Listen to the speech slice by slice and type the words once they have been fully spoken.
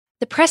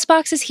The Press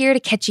Box is here to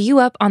catch you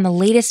up on the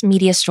latest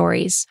media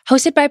stories.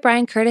 Hosted by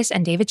Brian Curtis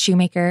and David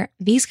Shoemaker,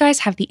 these guys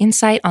have the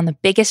insight on the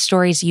biggest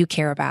stories you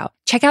care about.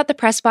 Check out The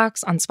Press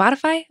Box on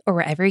Spotify or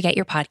wherever you get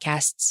your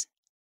podcasts.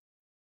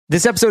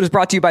 This episode is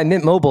brought to you by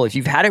Mint Mobile. If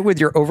you've had it with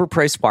your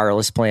overpriced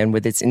wireless plan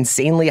with its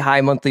insanely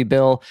high monthly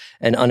bill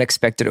and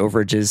unexpected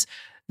overages,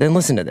 then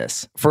listen to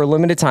this. For a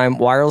limited time,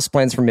 wireless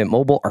plans from Mint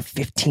Mobile are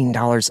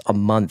 $15 a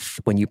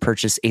month when you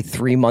purchase a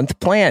 3-month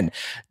plan.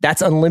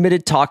 That's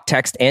unlimited talk,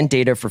 text, and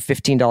data for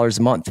 $15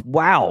 a month.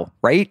 Wow,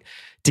 right?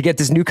 To get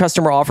this new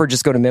customer offer,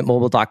 just go to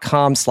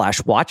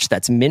mintmobile.com/watch.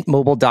 That's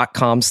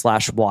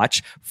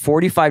mintmobile.com/watch.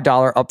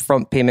 $45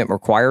 upfront payment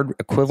required,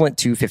 equivalent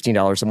to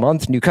 $15 a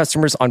month. New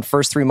customers on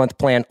first 3-month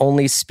plan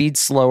only. Speed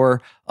slower,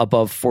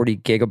 above 40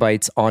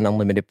 gigabytes on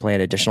unlimited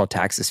plan. Additional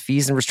taxes,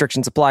 fees, and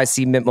restrictions apply.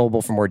 See Mint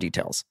Mobile for more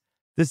details.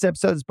 This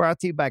episode is brought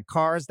to you by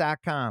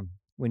Cars.com.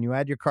 When you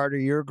add your car to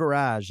your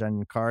garage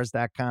on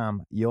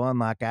Cars.com, you'll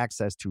unlock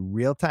access to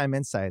real-time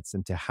insights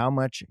into how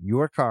much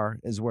your car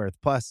is worth.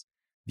 Plus,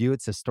 view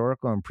its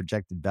historical and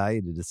projected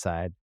value to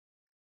decide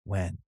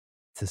when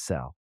to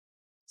sell.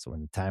 So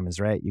when the time is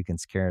right, you can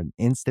secure an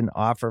instant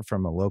offer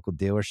from a local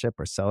dealership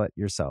or sell it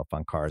yourself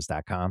on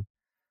Cars.com.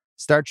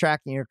 Start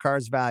tracking your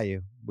car's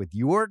value with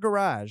your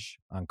garage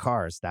on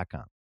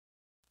Cars.com.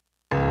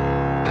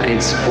 I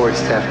need support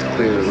staff to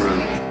clear the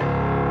room.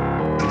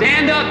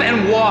 Stand up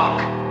and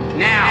walk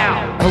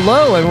now.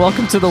 Hello and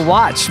welcome to The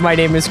Watch. My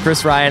name is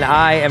Chris Ryan.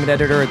 I am an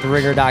editor at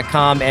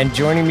TheRinger.com, and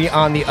joining me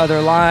on the other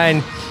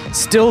line,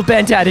 still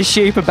bent out of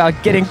shape about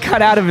getting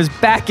cut out of his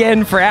back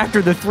end for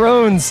After the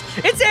Thrones,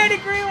 it's Andy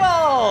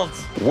Greenwald.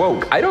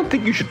 Whoa, I don't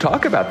think you should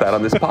talk about that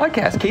on this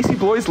podcast. Casey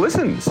Bloys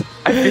listens.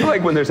 I feel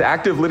like when there's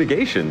active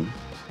litigation.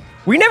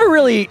 We never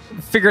really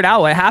figured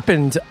out what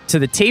happened to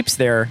the tapes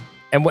there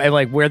and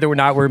like whether or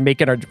not we're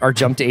making our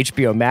jump to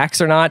HBO Max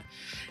or not.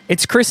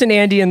 It's Chris and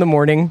Andy in the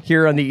morning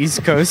here on the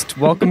East Coast.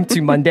 Welcome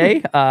to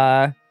Monday,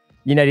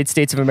 United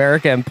States of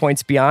America and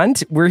points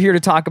beyond. We're here to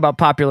talk about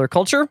popular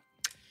culture.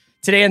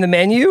 Today on the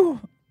menu,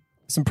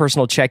 some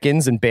personal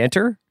check-ins and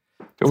banter.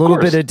 A little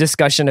bit of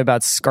discussion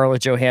about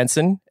Scarlett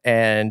Johansson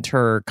and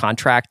her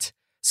contract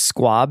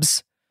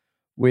squabs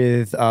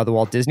with the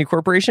Walt Disney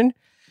Corporation.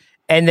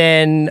 And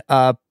then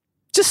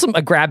just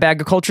a grab bag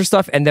of culture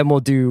stuff, and then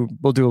we'll do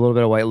a little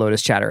bit of White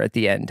Lotus chatter at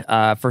the end.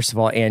 First of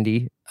all,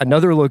 Andy,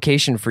 another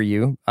location for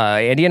you.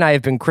 Andy and I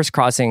have been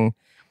crisscrossing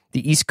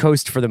the East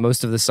Coast for the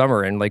most of the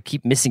summer and like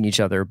keep missing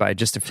each other by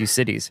just a few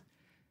cities.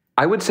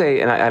 I would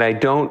say, and I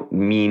don't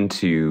mean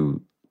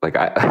to,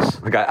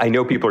 I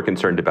know people are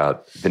concerned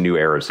about the new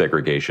era of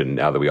segregation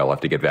now that we all have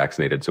to get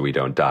vaccinated so we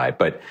don't die.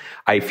 But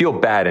I feel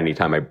bad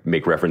anytime I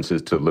make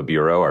references to Le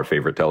Bureau, our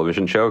favorite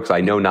television show, because I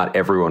know not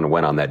everyone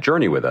went on that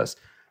journey with us.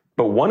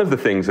 But one of the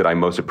things that I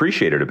most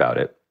appreciated about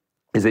it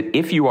is that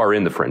if you are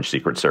in the French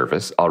Secret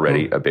Service,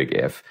 already a big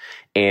if,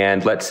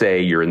 and let's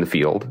say you're in the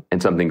field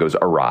and something goes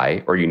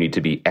awry or you need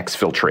to be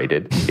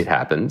exfiltrated, it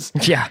happens.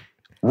 Yeah.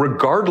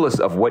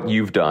 Regardless of what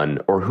you've done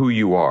or who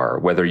you are,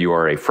 whether you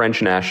are a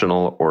French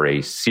national or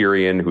a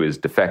Syrian who is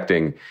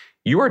defecting,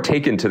 you are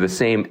taken to the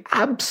same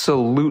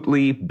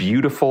absolutely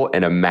beautiful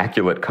and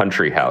immaculate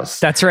country house.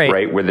 That's right.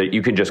 Right? Where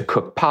you can just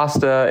cook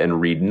pasta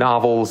and read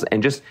novels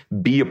and just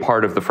be a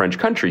part of the French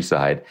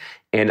countryside.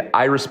 And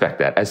I respect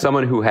that. As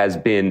someone who has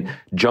been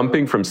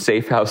jumping from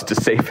safe house to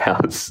safe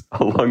house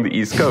along the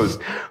East Coast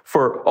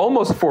for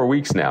almost 4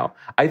 weeks now,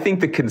 I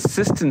think the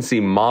consistency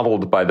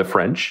modeled by the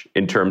French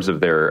in terms of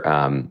their,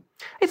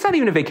 it's not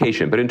even a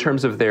vacation, but in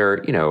terms of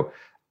their,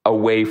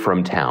 away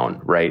from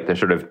town, right? They're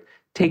sort of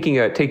taking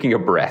a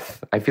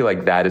breath. I feel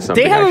like that is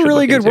something they have a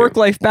really good into.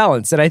 Work-life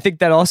balance, and I think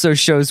that also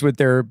shows with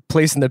their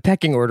place in the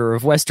pecking order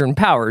of Western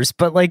powers.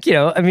 But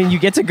you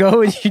get to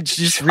go and you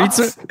just read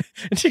some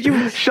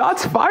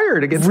shots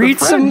fired against read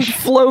the French.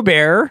 some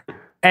Flaubert,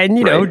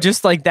 and Right.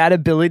 just like that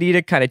ability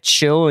to kind of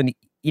chill and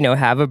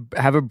have a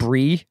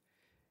brie,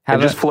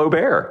 just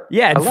Flaubert.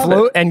 Yeah, and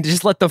flow and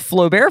just let the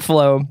Flaubert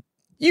flow.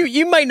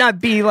 You might not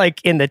be like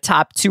in the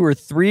top 2 or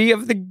 3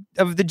 of the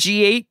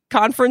G8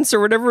 conference or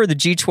whatever, or the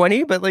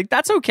G20, but like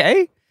that's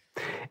okay.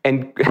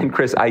 And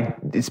Chris,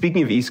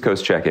 speaking of East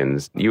Coast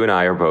check-ins, you and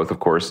I are both, of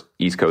course,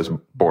 East Coast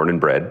born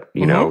and bred.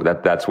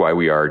 That's why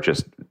we are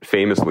just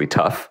famously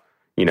tough,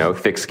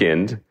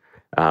 thick-skinned,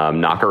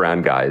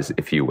 knock-around guys,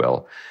 if you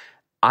will.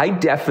 I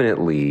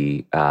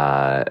definitely,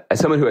 as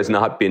someone who has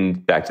not been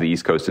back to the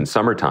East Coast in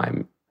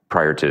summertime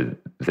prior to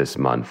this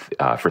month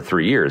for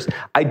 3 years,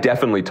 I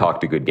definitely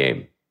talked a good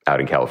game out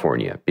in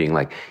California, being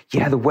like,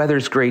 yeah, the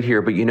weather's great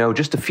here, but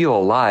just to feel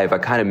alive, I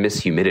kind of miss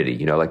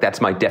humidity. That's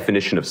my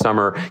definition of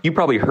summer. You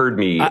probably heard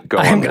me go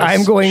on this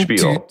I'm going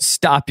spiel. to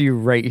stop you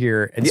right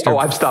here and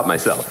I've stopped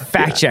myself.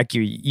 Fact check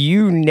you.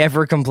 You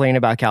never complain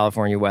about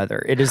California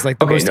weather. It is like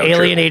the most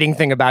alienating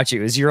thing about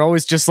you is you're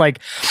always just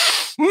like,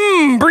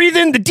 breathe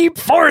in the deep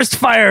forest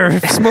fire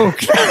smoke.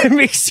 It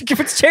makes you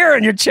puts hair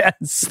on your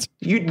chest.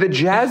 The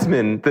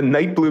jasmine, the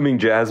night blooming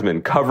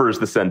jasmine, covers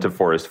the scent of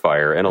forest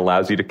fire and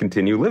allows you to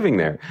continue living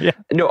there. Yeah.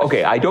 No,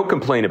 okay, I don't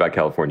complain about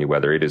California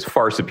weather. It is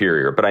far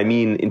superior. But I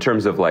mean, in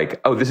terms of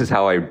like, oh, this is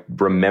how I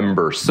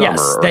remember summer.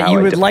 Yes, or that how you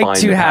I would like define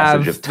to the have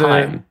passage of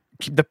time.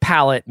 the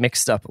palette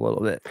mixed up a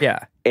little bit.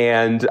 Yeah.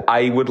 And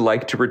I would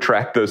like to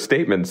retract those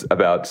statements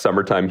about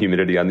summertime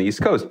humidity on the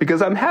East Coast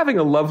because I'm having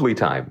a lovely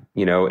time,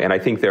 and I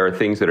think there are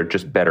things that are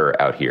just better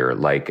out here,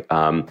 like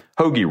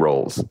hoagie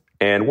rolls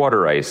and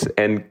water ice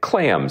and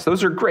clams.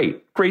 Those are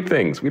great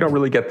things. We don't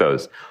really get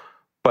those.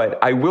 But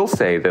I will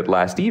say that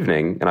last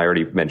evening, and I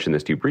already mentioned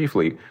this to you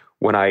briefly,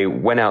 when I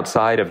went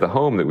outside of the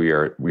home that we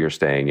are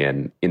staying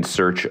in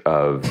search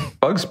of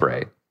bug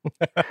spray,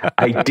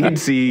 I did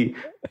see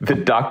the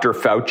Dr.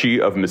 Fauci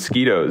of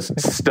mosquitoes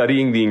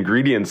studying the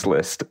ingredients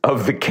list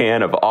of the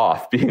can of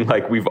Off, being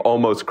like, we've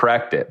almost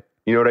cracked it.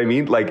 You know what I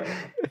mean? Like,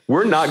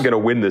 we're not going to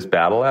win this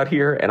battle out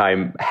here, and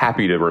I'm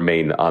happy to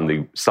remain on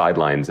the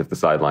sidelines if the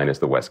sideline is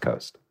the West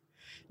Coast.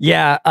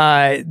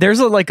 Yeah, there's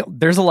a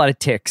lot of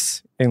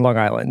ticks in Long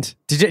Island.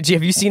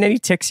 Have you seen any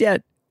ticks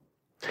yet?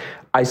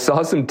 I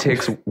saw some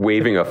ticks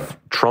waving a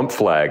Trump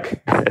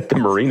flag at the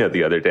marina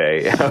the other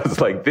day, and I was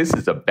like, this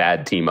is a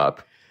bad team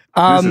up.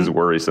 This is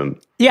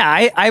worrisome.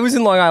 Yeah, I was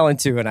in Long Island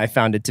too, and I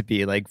found it to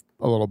be like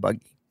a little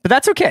buggy. But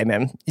that's okay,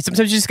 man.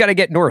 Sometimes you just got to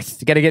get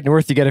north. You got to get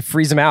north. You got to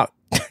freeze them out.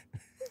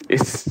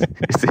 Is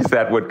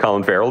that what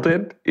Colin Farrell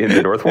did in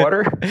the North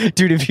Water?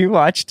 Dude, have you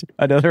watched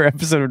another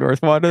episode of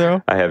North Water,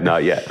 though? I have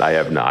not yet. I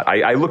have not.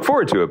 I look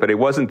forward to it, but it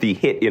wasn't the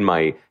hit in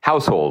my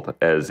household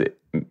as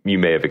you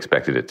may have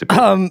expected it to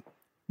be.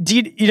 Do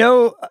you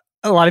know,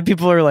 a lot of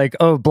people are like,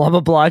 oh, blah, blah,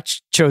 blah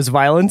chose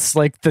violence,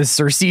 like the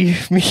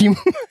Cersei meme.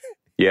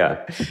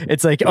 Yeah.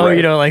 It's like, oh,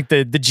 right. Like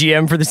the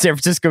GM for the San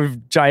Francisco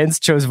Giants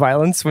chose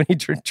violence when he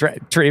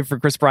traded for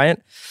Chris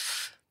Bryant.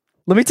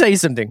 Let me tell you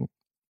something.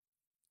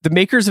 The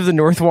makers of the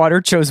North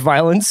Water chose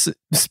violence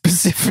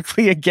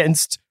specifically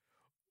against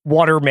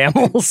water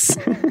mammals.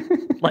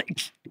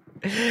 Like,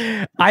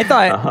 I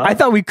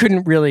thought we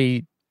couldn't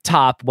really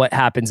top what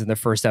happens in the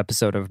first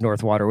episode of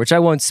North Water, which I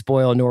won't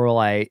spoil, nor will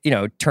I,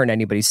 turn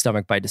anybody's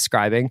stomach by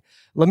describing.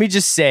 Let me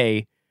just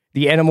say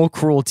the animal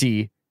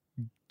cruelty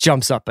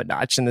jumps up a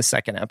notch in the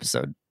second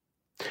episode.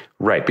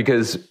 Right,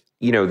 because,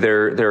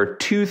 there are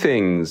two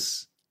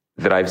things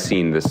that I've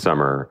seen this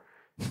summer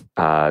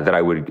that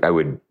I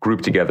would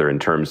group together in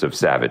terms of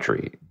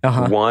savagery.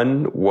 Uh-huh.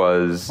 One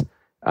was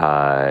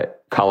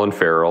Colin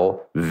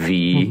Farrell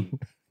v.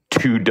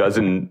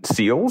 24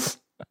 seals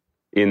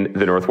in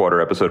the North Water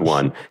episode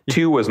 1.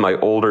 2 was my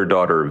older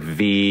daughter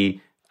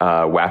v.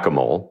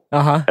 Whack-A-Mole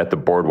at the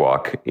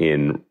boardwalk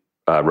in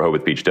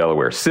Rehoboth Beach,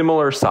 Delaware.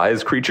 Similar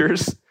size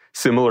creatures,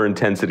 similar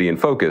intensity and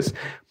focus.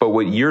 But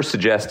what you're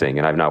suggesting,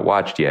 and I've not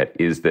watched yet,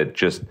 is that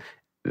just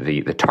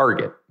the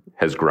target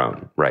has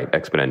grown, right,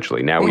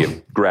 exponentially. Now we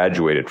have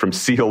graduated from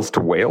seals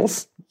to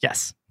whales.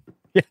 Yes.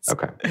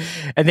 Okay.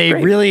 And they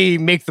really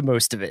make the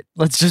most of it.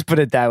 Let's just put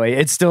it that way.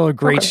 It's still a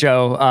great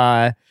show.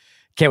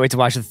 Can't wait to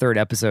watch the third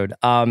episode.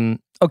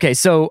 Okay,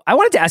 so I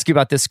wanted to ask you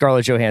about this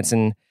Scarlett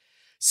Johansson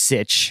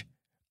sitch.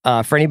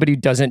 For anybody who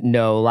doesn't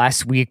know,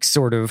 last week,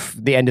 sort of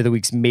the end of the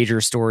week's major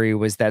story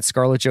was that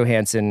Scarlett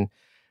Johansson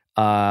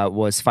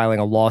was filing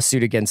a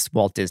lawsuit against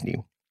Walt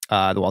Disney.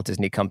 The Walt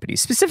Disney Company,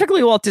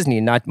 specifically Walt Disney,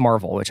 not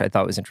Marvel, which I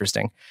thought was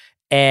interesting.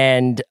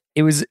 And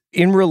it was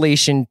in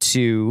relation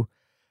to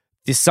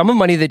the sum of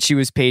money that she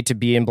was paid to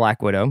be in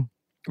Black Widow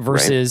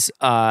versus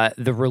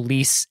the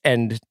release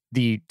and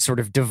the sort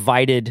of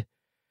divided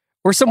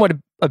or somewhat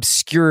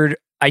obscured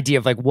idea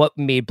of like what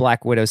made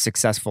Black Widow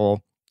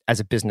successful as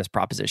a business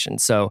proposition.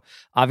 So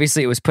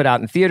obviously it was put out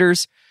in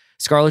theaters.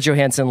 Scarlett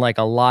Johansson, like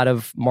a lot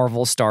of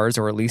Marvel stars,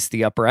 or at least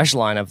the upper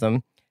echelon of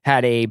them,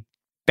 had a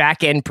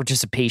back-end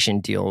participation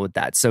deal with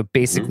that. So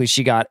basically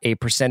she got a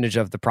percentage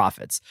of the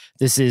profits.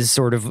 This is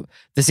sort of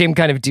the same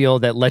kind of deal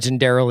that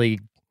legendarily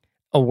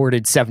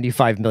awarded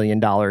 $75 million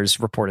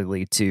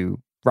reportedly to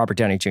Robert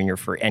Downey Jr.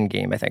 for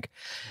Endgame, I think.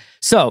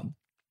 So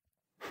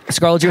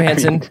Scarlett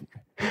Johansson...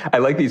 I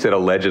like that you said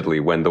allegedly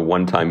when the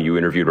one time you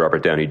interviewed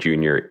Robert Downey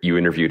Jr., you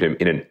interviewed him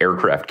in an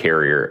aircraft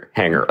carrier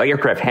hangar, like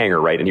aircraft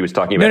hangar, right? And he was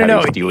talking about how he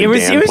was stealing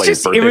Dan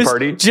Play's birthday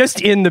party. Just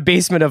in the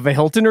basement of a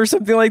Hilton or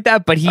something like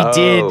that. But he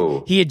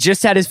had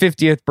just had his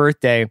 50th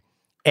birthday,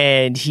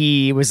 and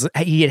he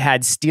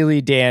had Steely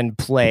Dan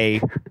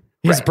play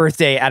his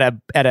birthday at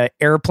a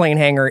airplane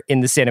hangar in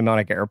the Santa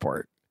Monica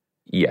airport.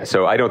 Yeah,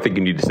 so I don't think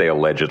you need to say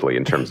allegedly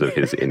in terms of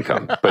his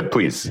income, but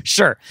please.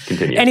 Sure.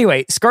 Continue.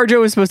 Anyway,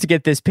 ScarJo was supposed to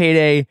get this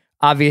payday.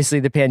 Obviously,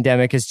 the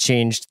pandemic has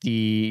changed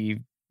the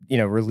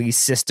release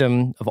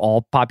system of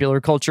all popular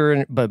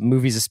culture, but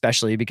movies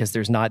especially, because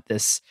there's not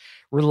this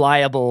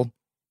reliable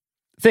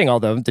thing.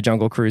 Although the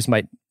Jungle Cruise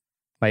might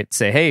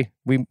say, "Hey,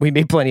 we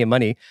made plenty of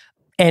money,"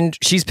 and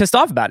she's pissed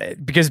off about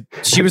it because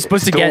she was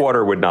supposed to get.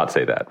 Stillwater would not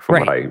say that from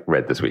what I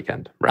read this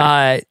weekend.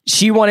 Right.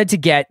 She wanted to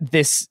get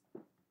this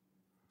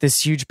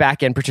this huge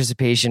back end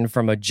participation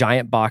from a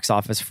giant box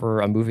office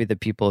for a movie that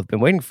people have been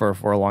waiting for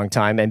a long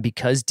time. And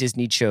because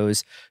Disney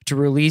chose to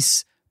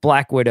release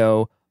Black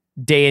Widow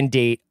day and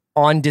date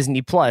on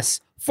Disney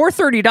Plus for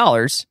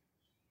 $30,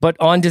 but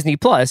on Disney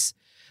Plus,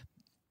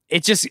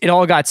 it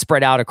all got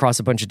spread out across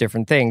a bunch of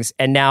different things.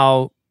 And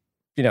now,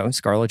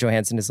 Scarlett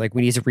Johansson is like,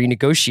 we need to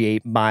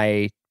renegotiate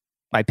my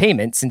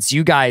payment since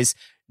you guys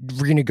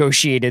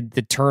renegotiated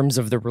the terms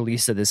of the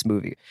release of this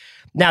movie.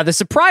 Now, the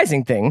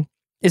surprising thing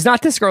is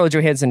not that Scarlett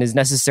Johansson is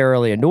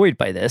necessarily annoyed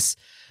by this,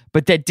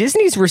 but that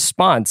Disney's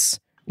response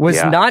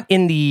was not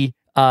in the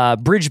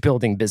bridge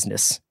building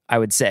business, I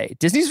would say.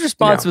 Disney's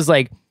response was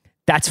like,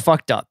 that's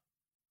fucked up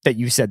that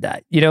you said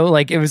that.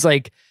 It was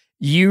like,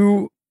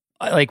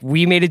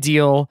 we made a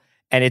deal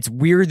and it's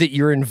weird that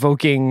you're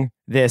invoking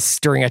this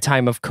during a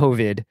time of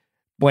COVID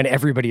when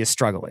everybody is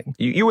struggling.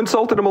 You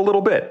insulted him a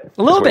little bit.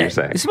 A little bit.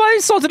 That's why I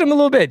insulted him a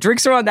little bit.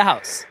 Drinks around the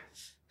house.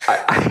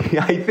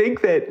 I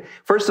think that,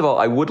 first of all,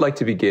 I would like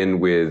to begin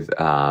with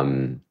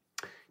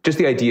just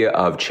the idea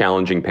of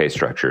challenging pay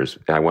structures.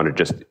 And I want to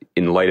just,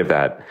 in light of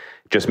that,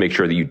 just make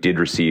sure that you did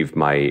receive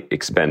my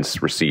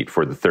expense receipt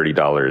for the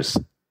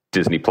 $30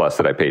 Disney Plus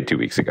that I paid 2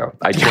 weeks ago.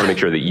 I just want to make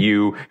sure that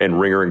you and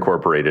Ringer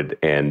Incorporated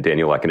and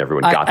Daniel Ek and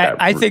everyone got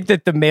that. I think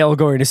that the mail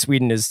going to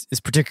Sweden is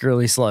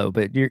particularly slow,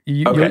 but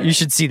you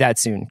should see that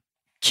soon.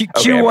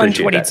 Q1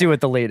 22 at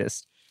the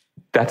latest.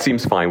 That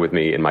seems fine with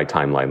me in my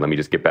timeline. Let me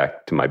just get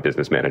back to my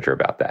business manager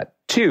about that.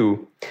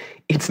 2,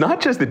 it's not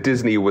just that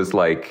Disney was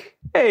like,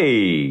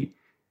 hey,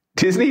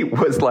 Disney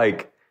was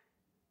like,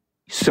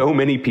 so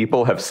many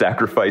people have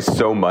sacrificed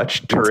so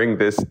much during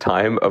this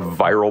time of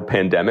viral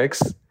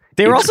pandemics.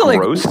 They were also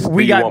gross. Like,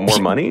 we want more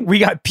money. We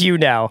got Pew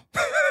now.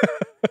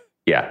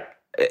 Yeah.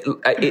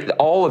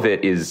 All of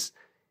it is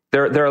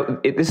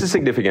this is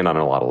significant on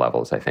a lot of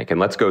levels, I think. And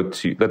let's go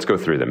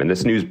through them. And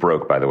this news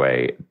broke, by the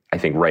way, I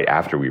think right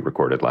after we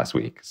recorded last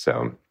week.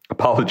 So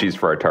apologies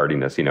for our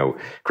tardiness.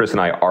 Chris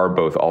and I are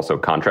both also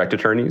contract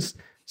attorneys.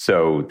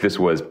 So this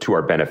was to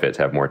our benefit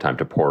to have more time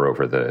to pore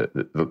over the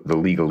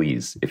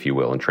legalese, if you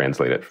will, and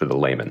translate it for the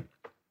layman.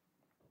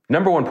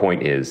 Number one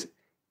point is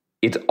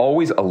it's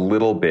always a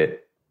little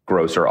bit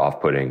gross or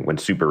off-putting when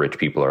super rich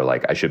people are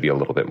like, I should be a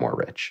little bit more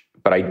rich.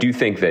 But I do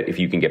think that if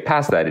you can get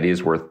past that, it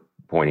is worth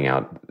pointing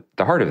out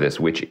the heart of this,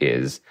 which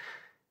is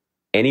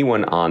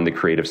anyone on the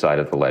creative side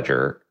of the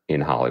ledger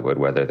in Hollywood,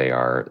 whether they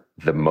are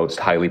the most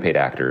highly paid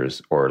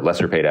actors or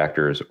lesser paid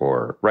actors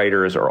or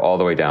writers or all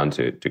the way down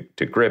to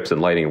grips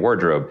and lighting and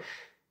wardrobe,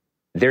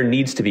 there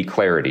needs to be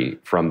clarity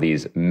from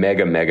these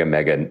mega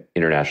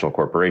international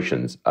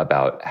corporations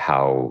about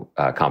how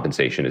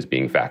compensation is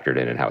being factored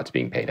in and how it's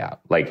being paid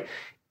out. Like,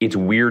 it's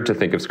weird to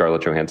think of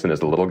Scarlett Johansson as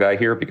the little guy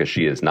here because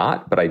she is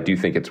not, but I do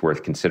think it's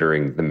worth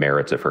considering the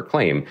merits of her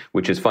claim,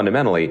 which is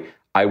fundamentally,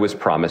 I was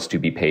promised to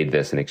be paid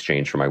this in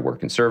exchange for my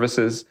work and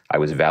services. I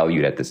was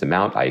valued at this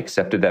amount. I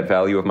accepted that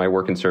value of my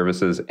work and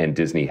services, and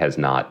Disney has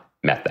not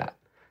met that.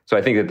 So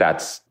I think that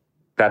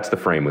that's the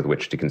frame with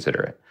which to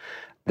consider it.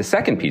 The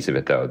second piece of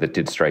it, though, that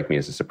did strike me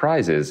as a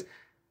surprise is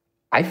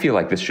I feel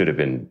like this should have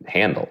been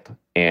handled.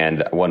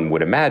 And one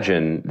would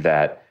imagine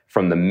that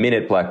from the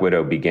minute Black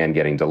Widow began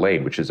getting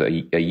delayed, which is a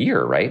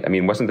year, right? I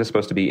mean, wasn't this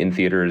supposed to be in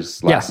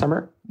theaters last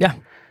summer? Yeah.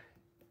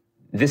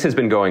 This has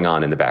been going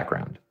on in the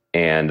background.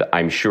 And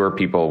I'm sure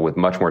people with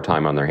much more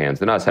time on their hands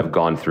than us have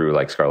gone through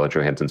like Scarlett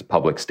Johansson's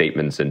public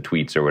statements and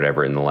tweets or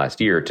whatever in the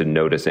last year to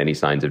notice any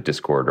signs of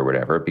discord or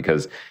whatever.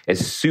 Because as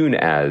soon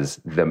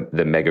as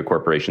the mega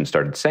corporation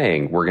started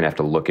saying, we're going to have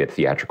to look at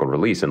theatrical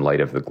release in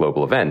light of the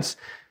global events,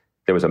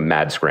 there was a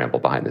mad scramble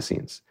behind the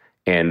scenes.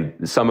 And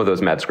some of those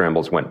mad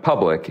scrambles went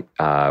public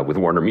with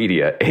Warner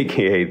Media,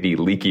 a.k.a. the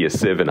leakiest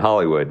sieve in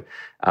Hollywood,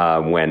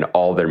 when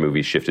all their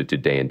movies shifted to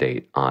day and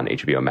date on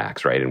HBO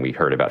Max, right? And we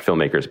heard about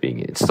filmmakers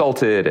being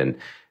insulted and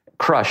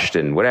crushed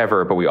and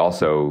whatever, but we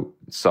also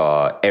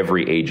saw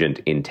every agent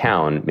in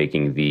town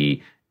making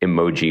the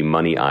emoji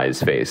money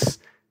eyes face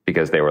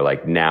because they were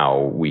like, now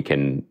we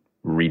can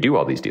redo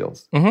all these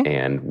deals. Mm-hmm.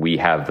 And we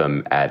have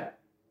them at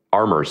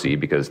our mercy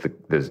because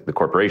the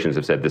corporations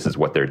have said this is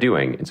what they're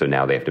doing. And so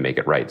now they have to make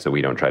it right. So we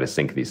don't try to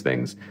sink these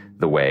things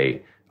the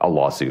way a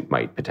lawsuit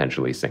might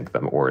potentially sink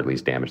them or at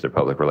least damage their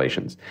public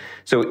relations.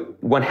 So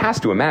one has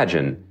to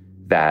imagine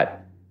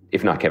that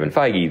if not Kevin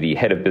Feige, the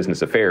head of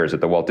business affairs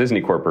at the Walt Disney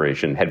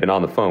Corporation had been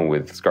on the phone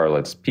with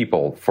Scarlett's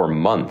people for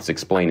months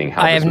explaining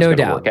how this was going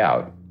to work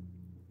out.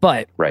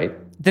 But right.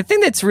 The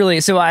thing that's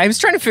really, so I was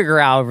trying to figure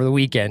out over the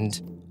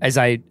weekend as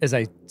I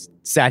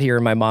sat here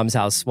in my mom's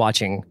house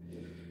watching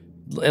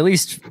at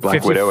least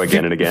Black Widow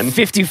again and again,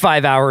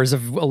 55 hours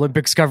of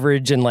Olympics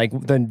coverage and like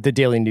the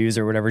Daily News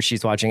or whatever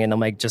she's watching. And I'm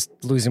like just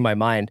losing my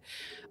mind.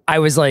 I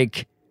was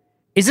like,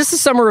 is this the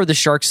summer of the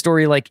shark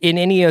story? Like in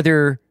any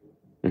other,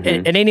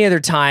 at any other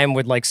time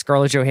with like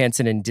Scarlett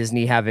Johansson and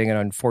Disney having an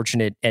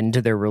unfortunate end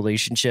to their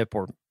relationship,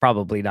 or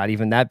probably not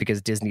even that because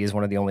Disney is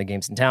one of the only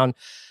games in town.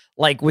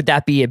 Like, would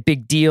that be a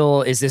big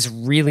deal? Is this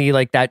really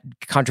like that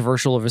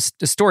controversial of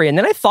a story? And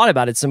then I thought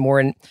about it some more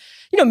and,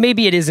 you know,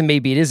 maybe it is and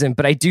maybe it isn't,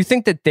 but I do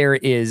think that there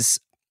is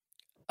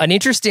an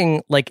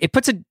interesting, like, it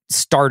puts a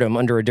stardom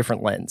under a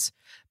different lens,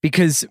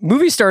 because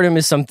movie stardom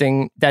is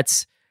something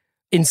that's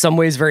in some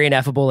ways very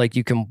ineffable. Like,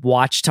 you can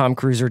watch Tom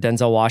Cruise or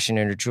Denzel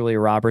Washington or Julia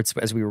Roberts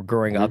as we were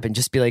growing up and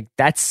just be like,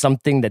 that's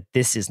something that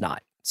this is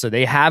not. So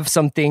they have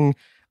something,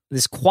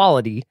 this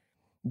quality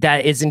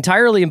that is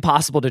entirely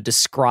impossible to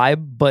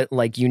describe, but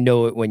like, you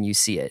know it when you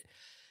see it.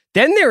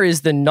 Then there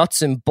is the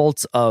nuts and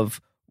bolts of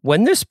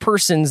when this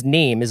person's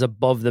name is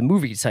above the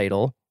movie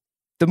title,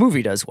 the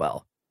movie does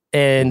well.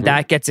 And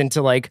that gets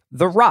into like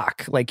The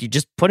Rock. Like, you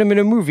just put him in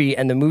a movie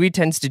and the movie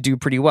tends to do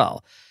pretty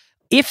well.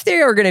 If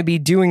they are going to be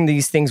doing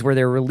these things where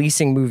they're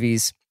releasing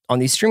movies on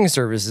these streaming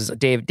services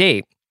day of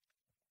date,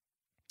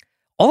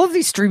 all of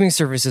these streaming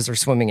services are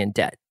swimming in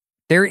debt.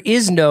 There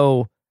is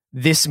no,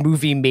 this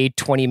movie made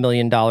 $20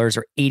 million or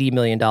 $80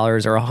 million or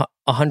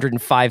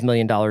 $105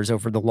 million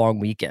over the long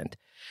weekend.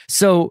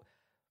 So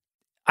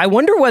I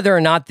wonder whether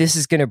or not this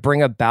is going to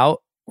bring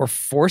about or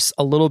force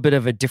a little bit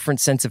of a different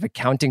sense of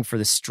accounting for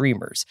the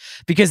streamers,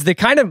 because the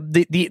kind of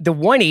the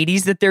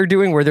 180s that they're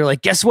doing where they're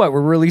like, guess what?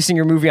 We're releasing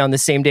your movie on the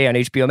same day on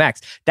HBO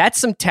Max. That's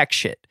some tech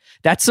shit.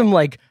 That's some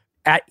like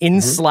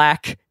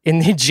Slack, in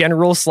the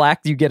general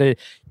Slack, you get a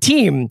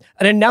team,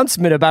 an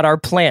announcement about our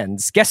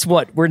plans. Guess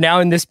what? We're now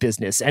in this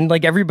business. And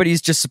like,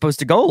 everybody's just supposed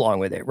to go along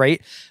with it,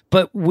 right?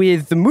 But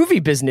with the movie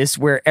business,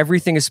 where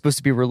everything is supposed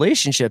to be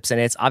relationships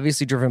and it's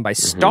obviously driven by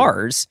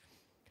stars,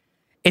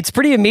 it's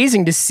pretty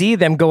amazing to see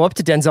them go up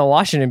to Denzel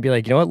Washington and be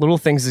like, you know what? Little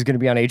Things is going to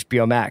be on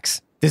HBO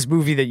Max. This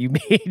movie that you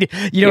made,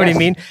 you know what I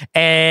mean?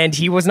 And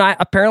he was not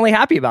apparently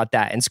happy about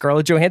that. And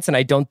Scarlett Johansson,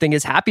 I don't think,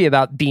 is happy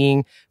about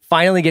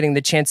finally getting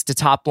the chance to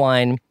top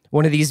line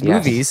one of these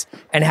movies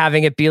and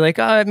having it be like,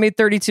 oh, it made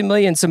 32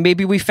 million. So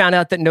maybe we found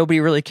out that nobody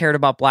really cared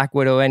about Black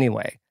Widow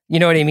anyway. You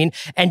know what I mean?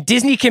 And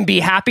Disney can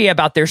be happy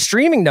about their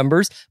streaming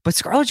numbers, but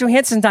Scarlett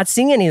Johansson's not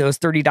seeing any of those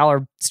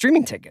 $30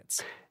 streaming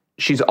tickets.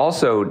 She's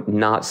also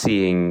not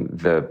seeing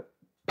the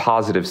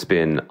positive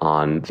spin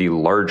on the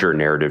larger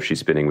narrative she's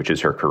spinning, which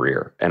is her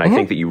career. And I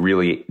think that you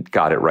really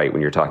got it right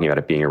when you're talking about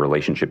it being a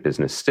relationship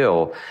business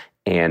still,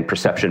 and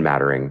perception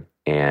mattering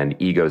and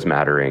egos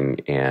mattering.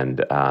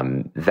 And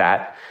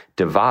that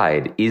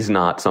divide is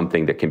not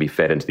something that can be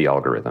fed into the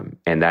algorithm.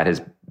 And that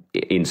has,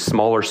 in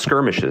smaller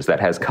skirmishes, that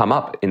has come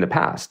up in the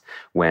past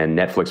when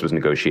Netflix was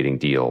negotiating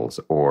deals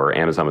or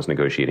Amazon was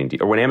negotiating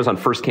deals, or when Amazon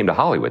first came to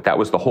Hollywood. That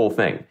was the whole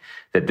thing,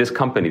 that this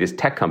company, this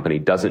tech company,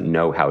 doesn't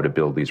know how to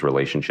build these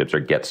relationships or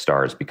get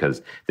stars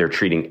because they're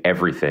treating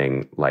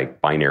everything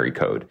like binary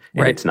code,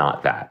 and it's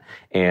not that.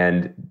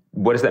 And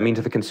what does that mean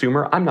to the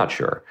consumer? I'm not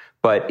sure.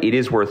 But it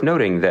is worth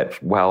noting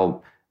that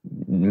while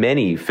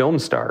many film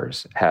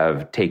stars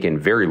have taken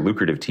very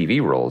lucrative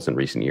TV roles in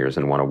recent years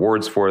and won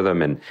awards for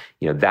them, and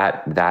you know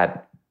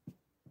that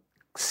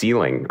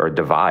ceiling or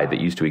divide that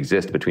used to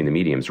exist between the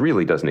mediums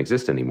really doesn't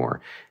exist anymore.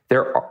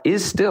 There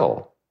is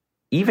still,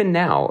 even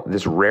now,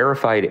 this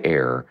rarefied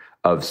air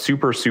of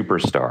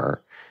superstar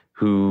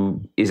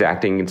who is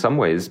acting in some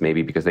ways,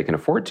 maybe because they can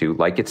afford to,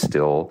 like it's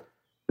still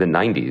the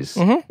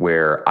 90s,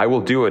 where I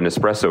will do an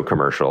espresso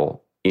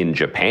commercial in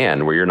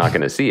Japan where you're not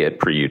going to see it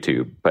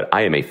pre-YouTube, but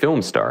I am a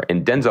film star.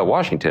 And Denzel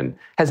Washington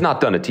has not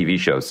done a TV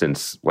show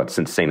since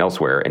St.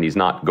 Elsewhere, and he's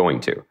not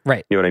going to.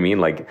 Right. You know what I mean?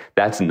 Like,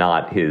 that's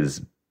not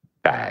his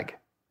bag.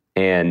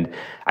 And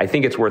I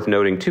think it's worth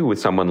noting, too, with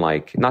someone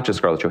like, not just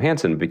Scarlett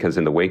Johansson, because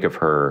in the wake of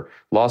her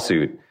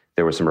lawsuit,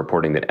 there was some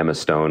reporting that Emma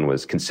Stone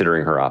was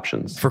considering her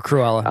options. For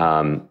Cruella.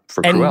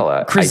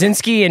 Cruella.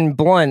 Krasinski and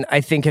Blunt,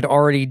 I think, had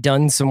already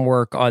done some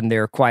work on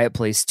their Quiet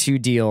Place 2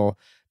 deal,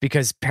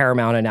 because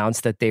Paramount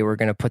announced that they were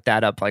going to put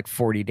that up like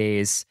 40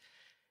 days.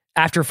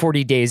 After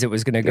 40 days, it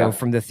was going to go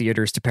from the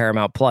theaters to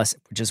Paramount Plus,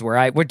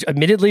 which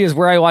admittedly is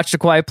where I watched A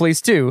Quiet Place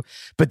 2.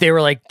 But they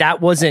were like,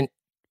 that wasn't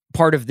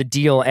part of the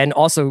deal. And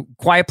also,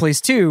 Quiet Place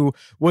 2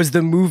 was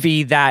the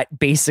movie that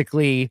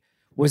basically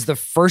was the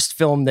first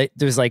film that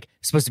was like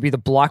supposed to be the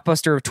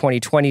blockbuster of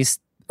 2020's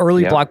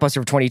early blockbuster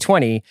of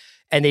 2020.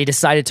 And they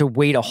decided to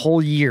wait a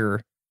whole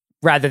year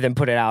rather than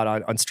put it out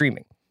on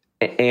streaming.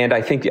 And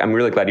I think I'm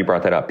really glad you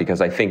brought that up,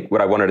 because I think what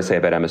I wanted to say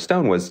about Emma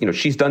Stone was, you know,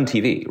 she's done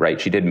TV, right?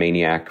 She did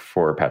Maniac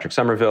for Patrick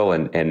Somerville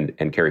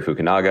and Cary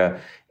Fukunaga,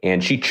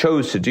 and she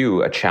chose to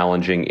do a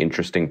challenging,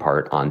 interesting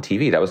part on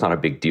TV. That was not a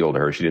big deal to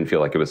her. She didn't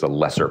feel like it was a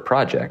lesser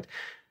project.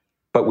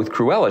 But with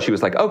Cruella, she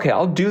was like, okay,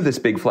 I'll do this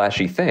big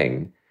flashy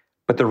thing,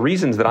 but the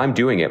reasons that I'm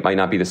doing it might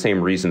not be the same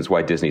reasons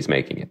why Disney's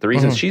making it. The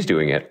reasons she's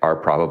doing it are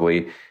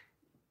probably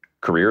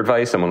career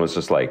advice. Someone was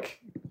just like,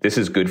 this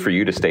is good for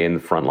you to stay in the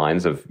front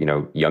lines of, you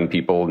know, young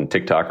people and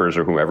TikTokers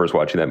or whoever's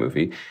watching that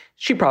movie.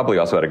 She probably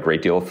also had a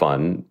great deal of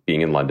fun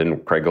being in London.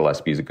 Craig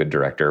Gillespie's a good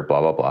director,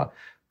 blah, blah, blah.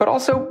 But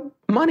also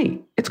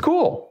money. It's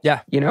cool.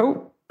 Yeah. You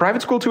know,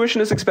 private school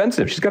tuition is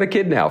expensive. She's got a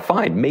kid now.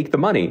 Fine. Make the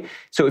money.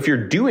 So if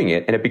you're doing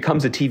it and it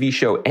becomes a TV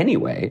show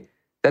anyway,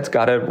 that's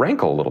got to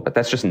rankle a little bit.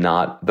 That's just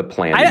not the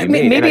plan.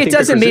 Maybe it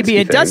doesn't. Maybe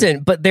it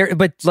doesn't. But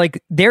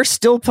they're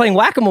still playing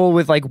whack-a-mole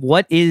with like,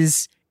 what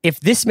is... If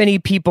this many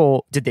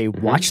people, did they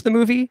watch the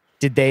movie?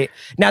 Did they?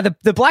 Now,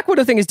 the Black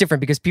Widow thing is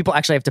different because people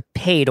actually have to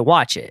pay to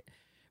watch it.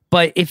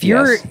 But if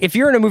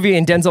you're in a movie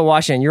in Denzel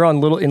Washington, you're on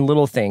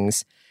Little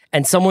Things,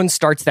 and someone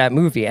starts that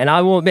movie, and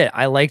I will admit,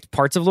 I liked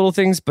parts of Little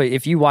Things, but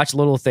if you watch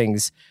Little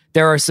Things,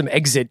 there are some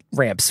exit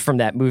ramps from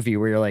that movie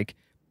where you're like,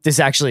 this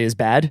actually is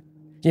bad.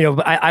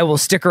 But I will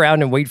stick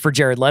around and wait for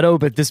Jared Leto,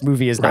 but this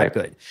movie is not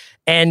good.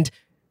 And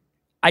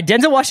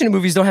Denzel Washington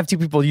movies don't have two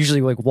people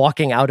usually like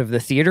walking out of the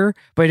theater,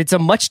 but it's a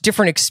much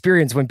different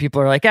experience when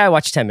people are like, I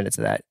watched 10 minutes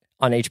of that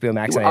on HBO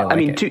Max. Well,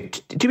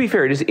 to be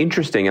fair, it is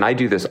interesting, and I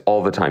do this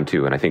all the time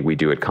too, and I think we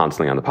do it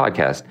constantly on the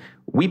podcast.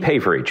 We pay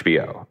for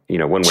HBO,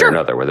 one way or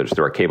another, whether it's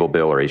through our cable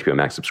bill or HBO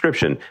Max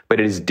subscription, but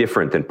it is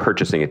different than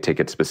purchasing a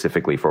ticket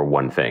specifically for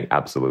one thing.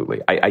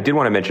 Absolutely. I did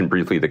want to mention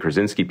briefly the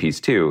Krasinski piece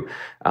too.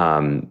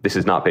 This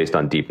is not based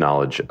on deep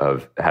knowledge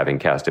of having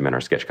cast him in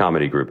our sketch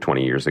comedy group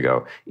 20 years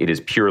ago. It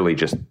is purely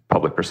just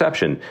public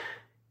perception.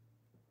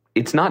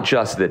 It's not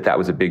just that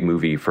was a big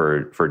movie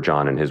for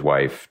John and his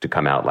wife to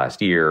come out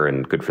last year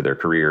and good for their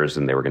careers,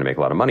 and they were going to make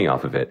a lot of money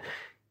off of it.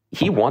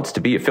 He wants to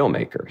be a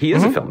filmmaker. He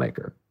is a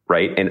filmmaker,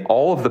 right? And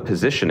all of the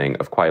positioning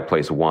of Quiet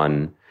Place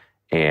 1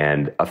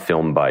 and a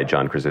film by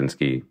John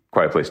Krasinski,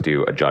 Quiet Place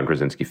 2, a John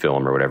Krasinski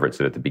film or whatever it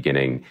said at the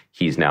beginning,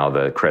 he's now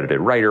the credited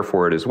writer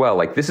for it as well.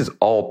 Like, this is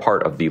all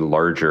part of the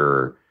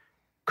larger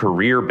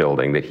career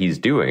building that he's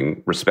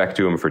doing. Respect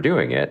to him for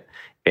doing it.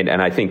 And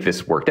I think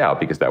this worked out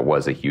because that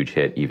was a huge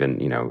hit. Even,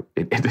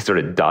 it sort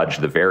of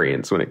dodged the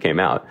variants when it came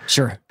out.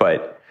 Sure.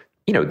 But,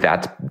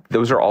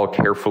 those are all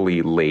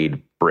carefully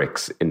laid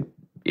bricks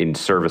in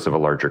service of a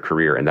larger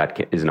career. And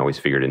that isn't always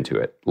figured into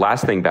it.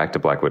 Last thing, back to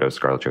Black Widow,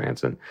 Scarlett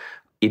Johansson.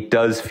 It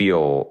does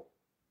feel,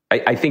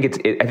 I think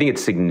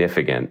it's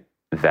significant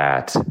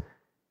that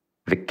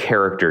the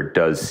character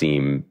does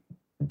seem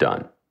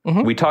done.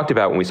 Mm-hmm. We talked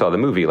about when we saw the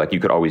movie, like you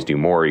could always do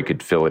more. You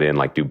could fill it in,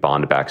 like do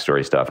Bond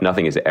backstory stuff.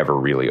 Nothing is ever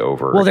really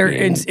over. Well,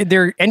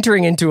 they're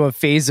entering into a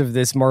phase of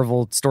this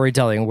Marvel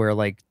storytelling where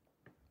like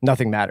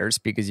nothing matters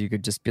because you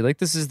could just be like,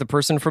 this is the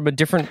person from a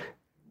different.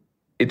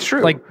 It's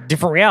true, like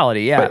different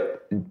reality. Yeah,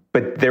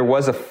 but there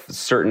was a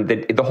certain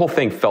the whole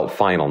thing felt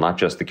final, not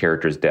just the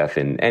character's death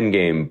in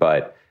Endgame,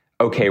 but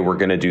okay, we're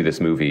going to do this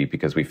movie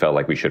because we felt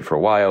like we should for a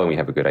while and we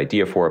have a good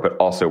idea for it, but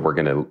also we're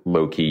going to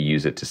low key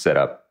use it to set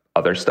up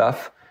other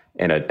stuff.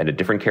 And a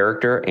different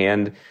character.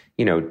 And,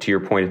 to your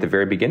point at the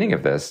very beginning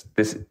of this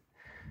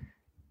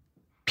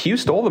Pugh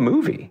stole the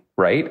movie,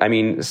 right? I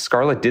mean,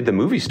 Scarlett did the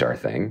movie star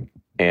thing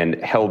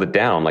and held it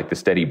down like the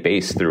steady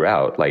base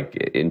throughout,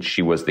 and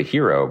she was the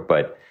hero.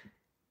 But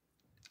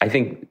I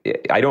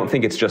don't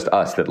think it's just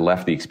us that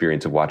left the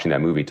experience of watching that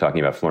movie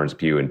talking about Florence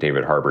Pugh and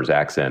David Harbour's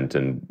accent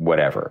and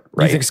whatever,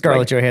 right? You think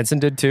Scarlett Johansson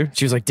did too?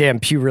 She was like, damn,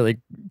 Pugh really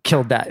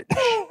killed that.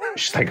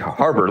 She's like,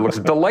 Harbour looks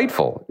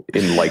delightful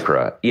in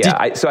Lycra. Yeah,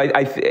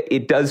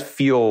 it does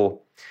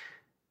feel.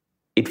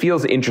 It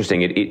feels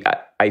interesting.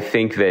 I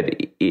think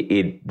that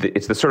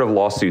it's the sort of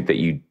lawsuit that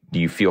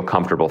you feel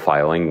comfortable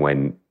filing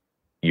when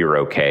you're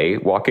okay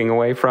walking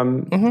away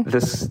from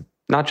this,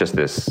 not just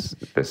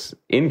this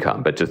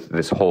income, but just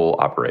this whole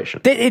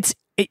operation.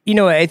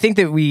 I think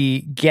that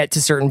we get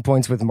to certain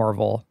points with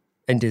Marvel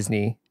and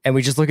Disney, and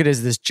we just look at it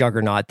as this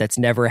juggernaut that's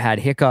never had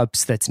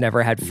hiccups, that's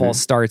never had false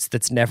starts,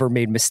 that's never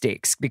made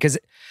mistakes. Because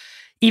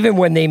even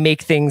when they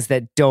make things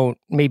that don't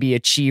maybe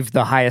achieve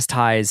the highest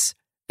highs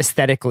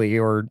aesthetically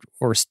or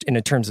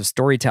in terms of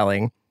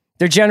storytelling,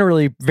 they're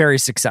generally very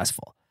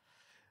successful.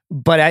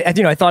 But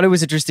I thought it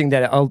was interesting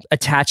that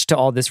attached to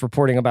all this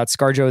reporting about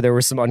ScarJo, there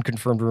were some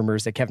unconfirmed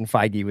rumors that Kevin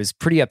Feige was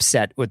pretty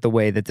upset with the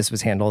way that this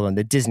was handled on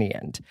the Disney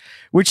end,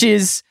 which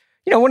is,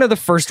 one of the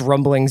first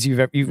rumblings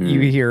you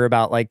hear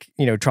about, like,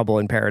 Trouble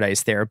in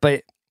Paradise there.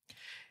 But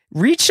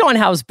read Sean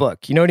Howe's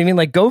book, you know what I mean?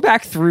 Like, go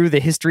back through the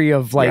history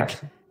of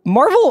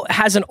Marvel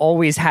hasn't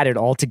always had it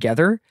all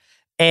together.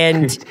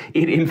 And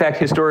it, in fact,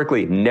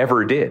 historically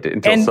never did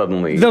until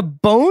suddenly. The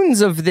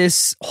bones of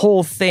this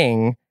whole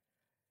thing,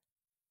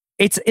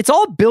 it's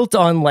all built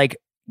on like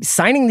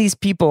signing these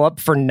people up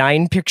for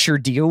 9-picture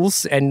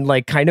deals and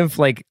like kind of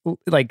like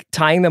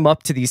tying them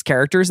up to these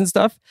characters and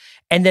stuff.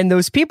 And then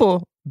those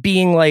people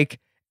being like,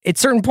 at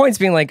certain points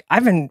being like,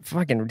 I've been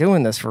fucking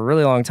doing this for a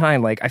really long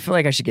time. Like, I feel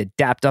like I should get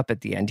dapped up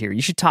at the end here.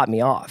 You should top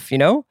me off,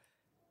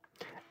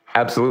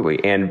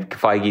 Absolutely. And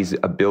Feige's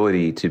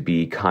ability to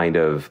be kind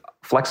of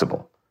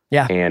flexible.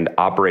 Yeah. And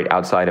operate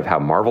outside of how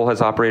Marvel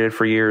has operated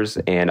for years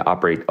and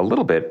operate a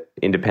little bit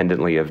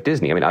independently of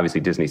Disney. I mean, obviously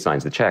Disney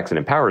signs the checks and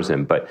empowers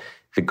him, but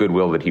the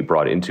goodwill that he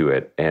brought into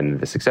it and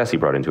the success he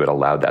brought into it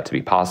allowed that to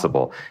be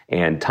possible.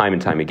 And time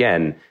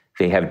again,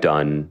 they have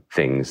done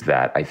things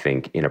that I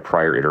think in a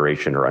prior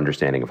iteration or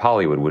understanding of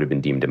Hollywood would have been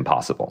deemed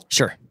impossible.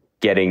 Sure.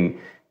 Getting,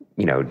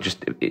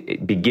 just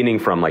beginning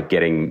from like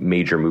getting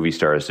major movie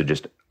stars to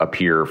just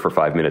appear for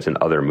 5 minutes in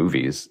other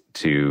movies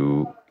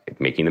to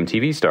making them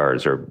TV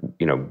stars or,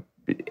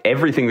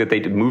 everything that they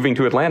did, moving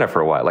to Atlanta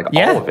for a while, like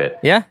all of it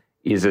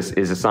is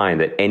a sign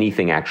that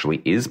anything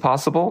actually is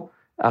possible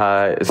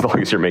as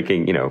long as you're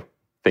making,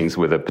 things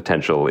with a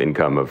potential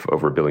income of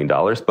over $1 billion.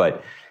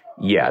 But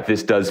yeah,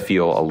 this does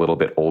feel a little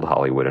bit old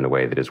Hollywood in a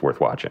way that is worth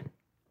watching.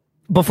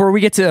 Before we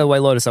get to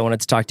White Lotus, I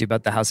wanted to talk to you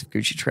about the House of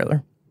Gucci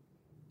trailer.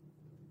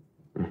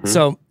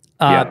 So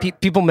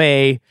people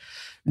may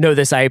know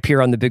this. I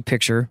appear on The Big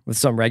Picture with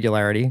some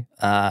regularity,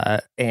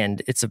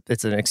 and it's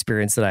an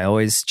experience that I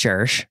always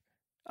cherish.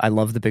 I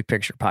love The Big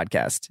Picture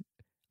podcast.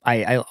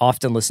 I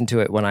often listen to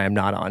it when I am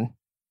not on,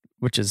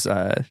 which is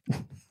wow,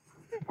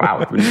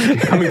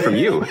 coming from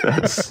you.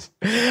 That's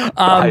the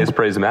highest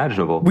praise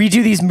imaginable. We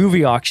do these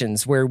movie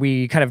auctions where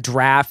we kind of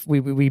draft,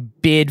 we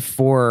bid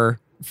for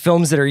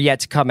films that are yet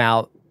to come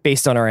out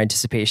based on our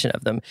anticipation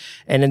of them.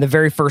 And in the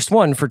very first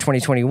one for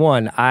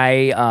 2021,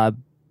 I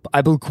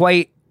blew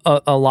quite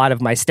a lot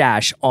of my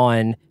stash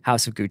on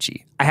House of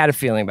Gucci. I had a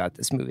feeling about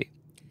this movie.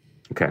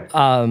 Okay.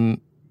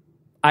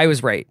 I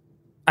was right.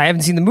 I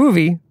haven't seen the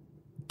movie,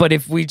 but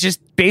if we just,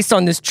 based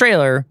on this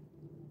trailer,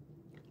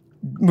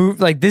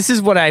 this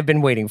is what I've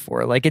been waiting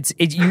for. Like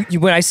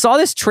when I saw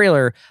this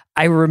trailer,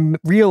 I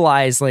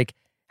realized like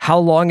how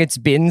long it's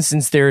been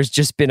since there's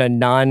just been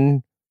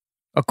a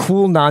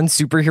cool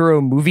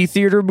non-superhero movie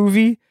theater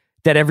movie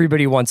that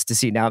everybody wants to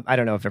see. Now, I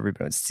don't know if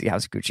everybody wants to see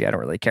House of Gucci. I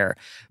don't really care.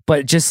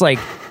 But just like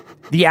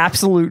the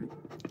absolute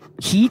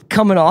heat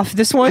coming off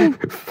this one.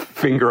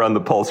 Finger on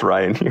the pulse,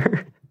 Ryan,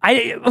 here.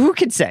 Who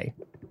could say?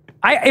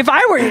 I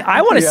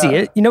want to see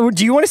it.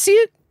 Do you want to see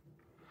it?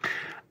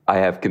 I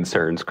have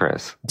concerns,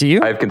 Chris. Do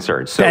you? I have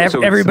concerns. So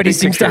everybody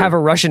seems to have a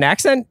Russian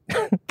accent.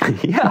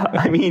 Yeah,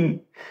 I mean,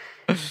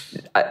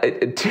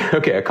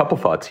 okay. A couple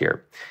thoughts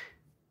here.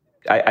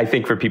 I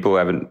think for people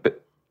who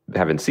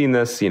haven't seen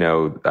this,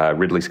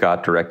 Ridley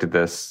Scott directed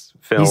this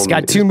film. He's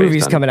got 2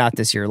 movies coming out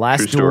this year: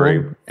 Last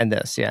Duel and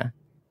this. Yeah,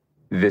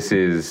 this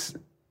is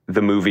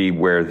the movie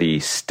where the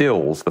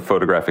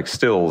photographic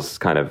stills,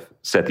 kind of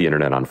set the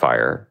internet on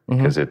fire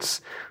because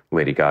it's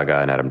Lady Gaga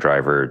and Adam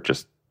Driver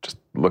just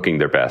looking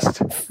their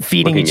best,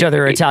 feeding each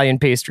other Italian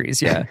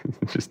pastries. Yeah,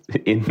 just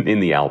in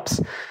the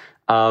Alps.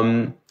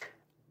 I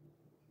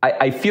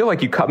feel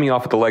like you cut me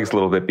off at the legs a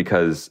little bit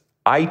because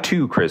I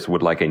too, Chris,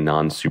 would like a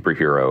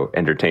non-superhero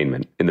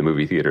entertainment in the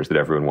movie theaters that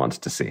everyone wants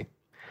to see.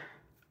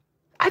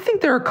 I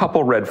think there are a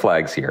couple red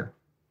flags here.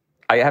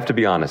 I have to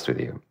be honest with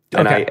you.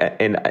 Okay.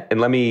 And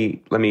let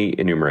me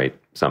enumerate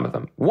some of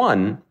them.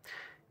 One,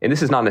 and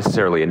this is not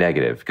necessarily a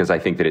negative because I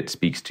think that it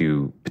speaks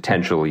to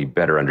potentially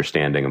better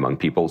understanding among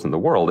peoples in the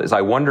world, is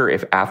I wonder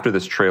if after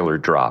this trailer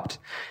dropped,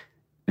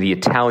 the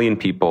Italian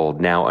people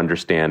now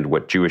understand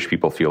what Jewish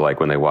people feel like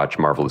when they watch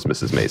Marvelous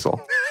Mrs.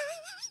 Maisel.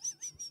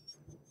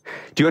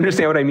 Do you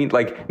understand what I mean?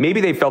 Like,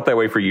 maybe they felt that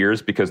way for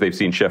years because they've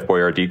seen Chef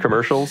Boyardee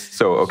commercials.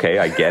 So, okay,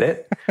 I get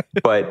it.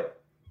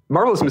 But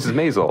Marvelous Mrs.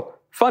 Maisel,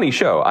 funny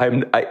show.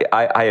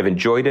 I have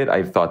enjoyed it.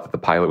 I've thought that the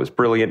pilot was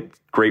brilliant.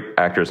 Great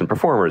actors and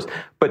performers.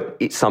 But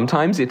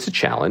sometimes it's a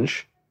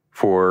challenge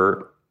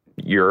for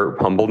your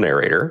humble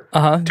narrator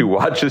to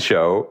watch a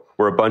show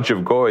where a bunch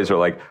of goys are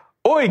like,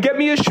 "Oi, get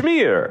me a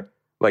schmear."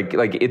 Like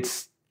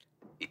it's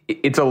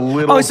a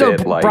little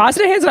bit like...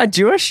 Brosnahan's not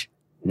Jewish?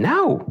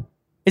 No.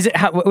 Is it?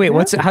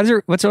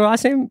 What's her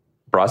last name?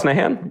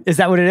 Brosnahan? Is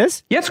that what it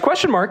is? Yes,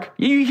 question mark.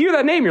 You hear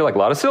that name, you're like, a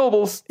lot of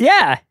syllables.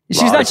 Yeah.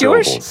 She's not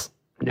Jewish? Syllables.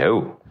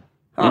 No.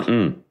 Huh.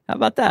 How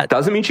about that?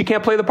 Doesn't mean she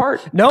can't play the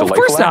part. No, Delightful of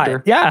course actor.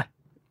 not. Yeah.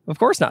 Of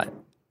course not.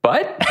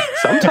 But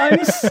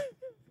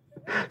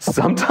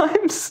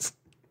sometimes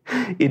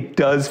it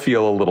does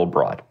feel a little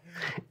broad.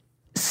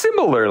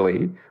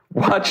 Similarly,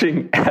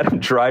 watching Adam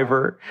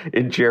Driver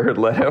and Jared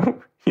Leto,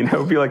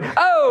 be like,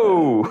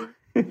 oh...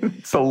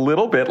 It's a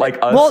little bit like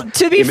us. Well,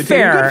 to be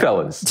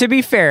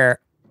fair,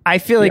 I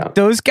feel like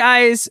those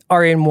guys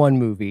are in one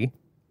movie,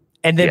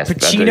 and then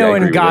Pacino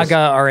and Gaga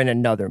are in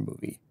another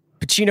movie.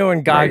 Pacino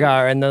and Gaga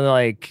are, and then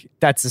like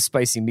that's a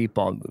spicy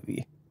meatball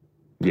movie.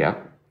 Yeah,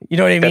 you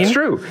know what I mean. That's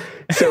true.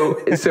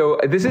 So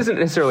this isn't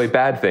necessarily a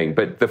bad thing,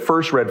 but the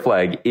first red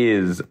flag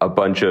is a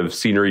bunch of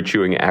scenery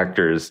chewing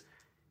actors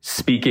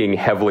speaking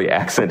heavily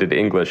accented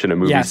English in a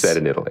movie set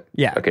in Italy.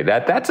 Yeah. Okay,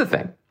 that's a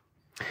thing.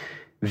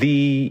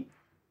 The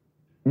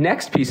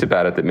next piece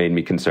about it that made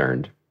me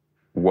concerned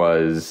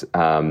was,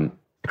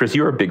 Chris,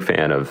 you're a big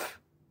fan of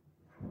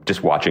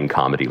just watching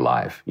comedy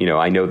live.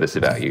 I know this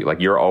about you. Like,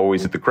 you're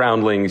always at the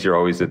Groundlings. You're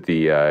always at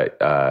the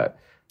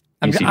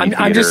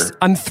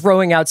I'm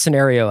throwing out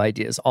scenario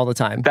ideas all the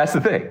time. That's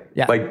the thing.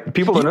 Yeah. Like,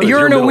 people don't know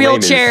you're in a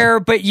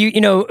wheelchair, but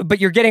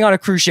you're getting on a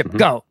cruise ship. Mm-hmm.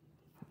 Go.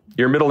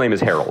 Your middle name is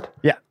Harold.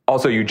 Yeah.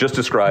 Also, you just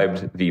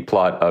described the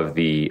plot of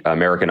the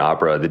American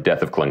opera, The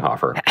Death of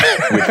Klinghoffer,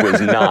 which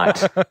was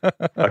not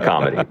a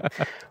comedy.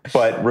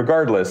 But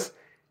regardless,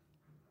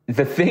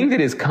 the thing that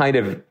is kind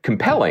of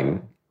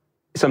compelling,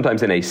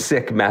 sometimes in a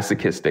sick,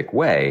 masochistic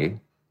way,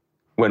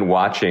 when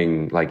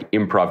watching like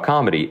improv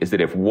comedy, is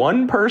that if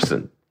one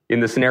person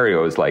in the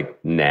scenario is like,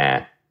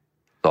 nah,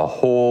 the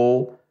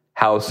whole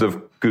House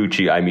of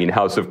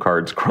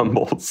Cards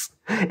crumbles.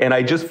 And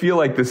I just feel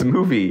like this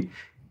movie,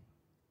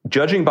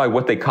 judging by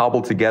what they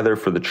cobbled together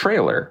for the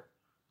trailer,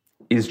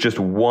 is just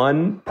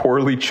one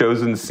poorly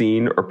chosen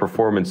scene or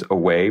performance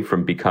away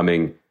from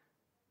becoming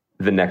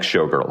the next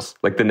Showgirls,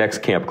 like the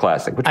next camp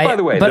classic. Which, by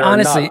the way, but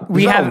honestly,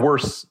 there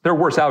are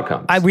worse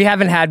outcomes. We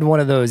haven't had one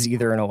of those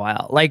either in a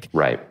while. Like,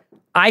 right.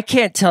 I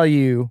can't tell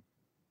you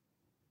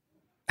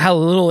how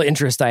little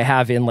interest I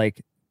have in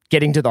like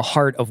getting to the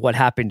heart of what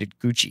happened at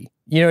Gucci.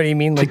 You know what I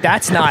mean? Like,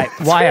 that's not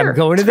why I'm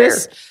going to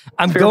this.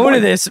 I'm going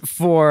to this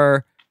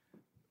for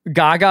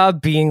Gaga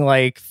being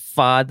like,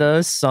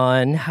 Father,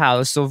 Son,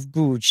 House of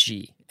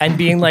Gucci. And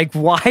being like,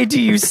 why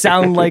do you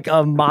sound like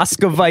a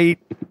Muscovite,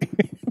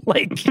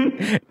 like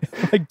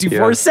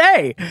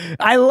divorcee?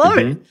 I love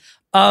it.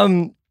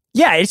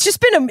 Yeah, it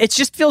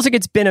just feels like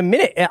it's been a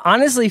minute. It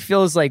honestly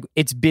feels like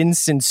it's been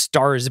since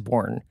Star is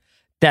Born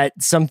that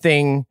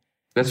something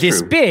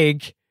this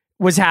big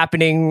was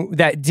happening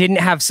that didn't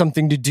have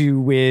something to do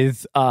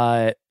with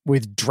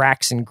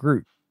Drax and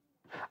Groot.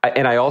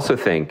 And I also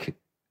think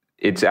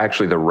it's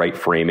actually the right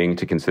framing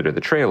to consider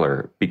the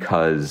trailer,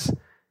 because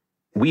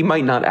we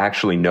might not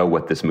actually know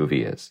what this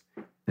movie is.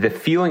 The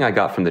feeling I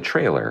got from the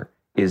trailer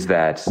is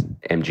that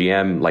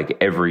MGM, like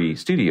every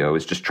studio,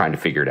 is just trying to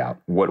figure it out.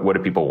 What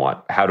do people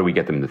want? How do we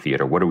get them in the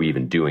theater? What are we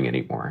even doing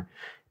anymore?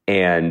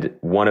 And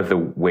one of the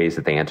ways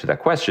that they answer that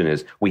question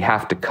is we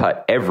have to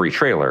cut every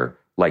trailer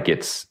like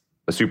it's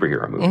a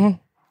superhero movie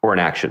or an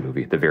action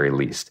movie at the very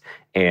least.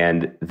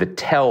 And the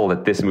tell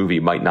that this movie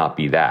might not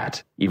be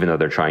that, even though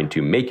they're trying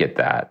to make it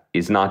that,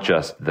 is not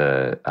just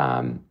the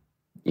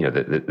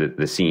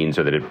scenes,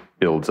 or that it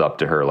builds up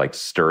to her like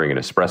stirring an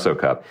espresso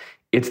cup.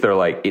 It's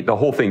the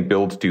whole thing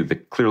builds to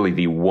clearly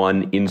the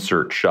one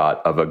insert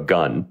shot of a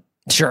gun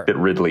that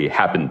Ridley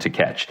happened to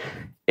catch.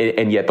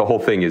 And yet the whole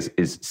thing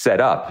is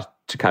set up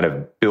to kind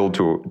of build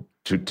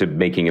to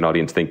making an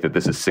audience think that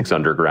this is 6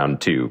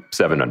 Underground to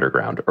 7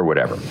 Underground or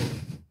whatever.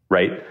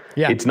 Right?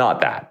 Yeah. It's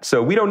not that.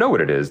 So we don't know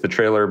what it is. The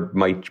trailer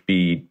might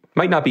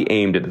not be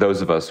aimed at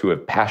those of us who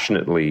have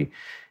passionately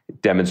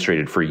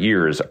demonstrated for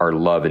years our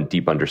love and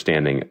deep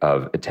understanding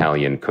of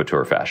Italian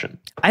couture fashion.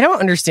 I don't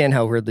understand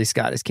how Ridley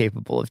Scott is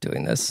capable of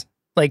doing this.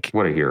 Like,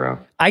 what a hero.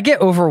 I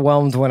get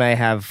overwhelmed when I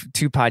have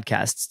 2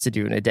 podcasts to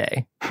do in a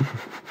day.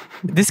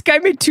 This guy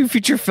made 2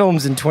 feature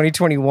films in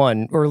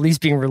 2021, or at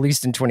least being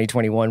released in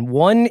 2021.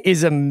 One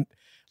is a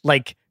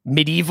like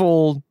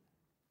medieval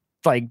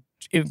like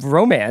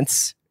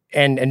romance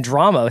and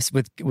drama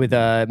with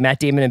Matt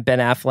Damon and Ben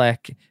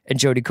Affleck and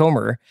Jodie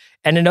Comer,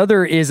 and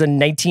another is a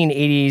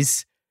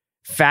 1980s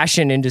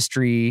fashion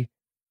industry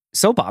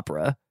soap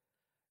opera.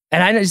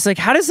 And I just like,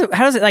 how does it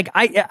like,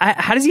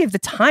 how does he have the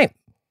time?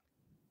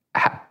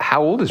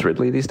 How old is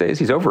Ridley these days?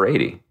 He's over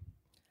 80.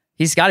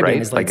 He's got to be in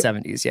his late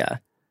 70s. Yeah.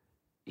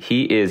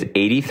 He is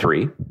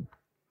 83,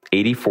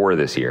 84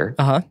 this year.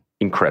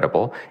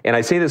 Incredible. And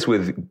I say this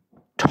with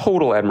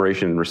total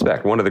admiration and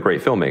respect. One of the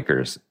great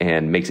filmmakers,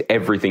 and makes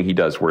everything he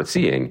does worth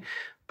seeing.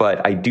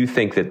 But I do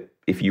think that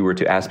if you were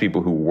to ask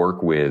people who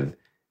work with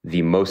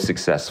the most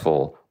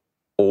successful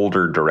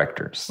older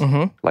directors,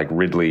 like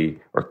Ridley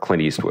or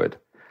Clint Eastwood,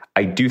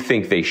 I do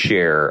think they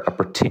share a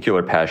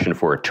particular passion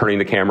for turning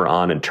the camera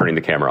on and turning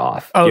the camera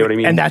off. Oh, you know what I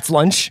mean? And that's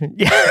lunch.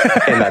 Yeah.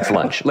 And that's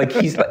lunch. Like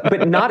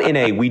but not in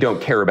a we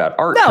don't care about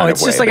art. No, kind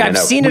it's of just way, like I've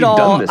seen it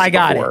all. I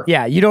got before. it.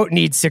 Yeah, you don't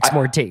need 6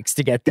 more takes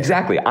to get there.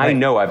 Exactly. Right. I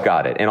know I've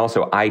got it. And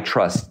also I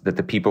trust that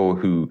the people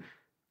who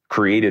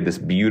created this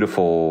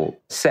beautiful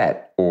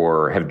set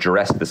or have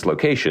dressed this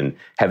location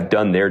have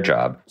done their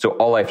job. So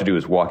all I have to do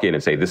is walk in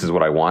and say, this is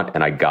what I want,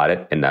 and I got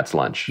it, and that's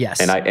lunch.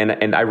 Yes. And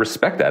I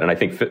respect that. And I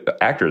think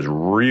actors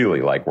really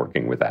like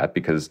working with that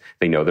because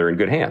they know they're in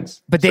good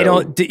hands. But they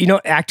don't,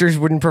 actors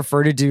wouldn't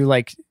prefer to do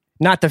like,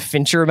 not the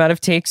Fincher amount of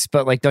takes,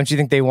 but like, don't you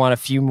think they want a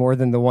few more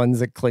than the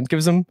ones that Clint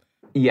gives them?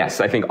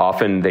 Yes, I think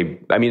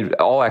often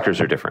all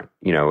actors are different,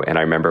 and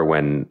I remember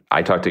when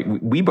I talked to,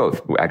 we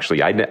both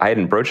actually, I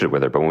hadn't broached it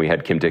with her, but when we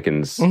had Kim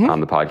Dickens on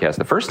the podcast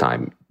the first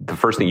time, the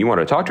first thing you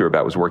wanted to talk to her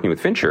about was working with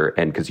Fincher.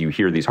 And because you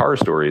hear these horror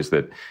stories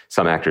that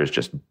some actors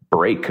just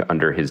break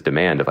under his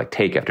demand of like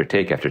take after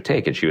take after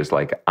take. And she was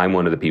like, I'm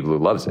one of the people who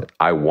loves it.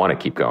 I want to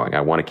keep going.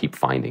 I want to keep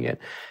finding it.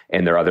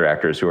 And there are other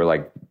actors who are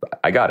like,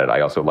 I got it.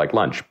 I also like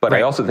lunch. But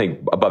I also think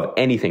above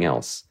anything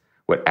else,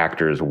 what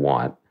actors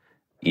want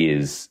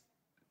is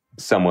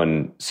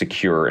someone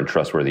secure and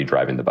trustworthy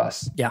driving the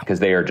bus. Yeah.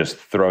 Because they are just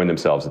throwing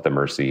themselves at the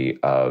mercy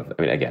of,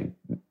 again,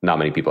 not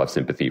many people have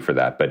sympathy for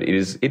that, but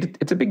it's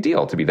a big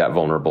deal to be that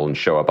vulnerable and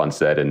show up on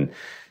set in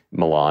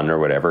Milan or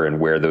whatever and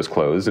wear those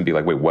clothes and be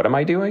like, wait, what am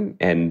I doing?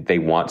 And they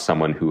want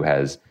someone who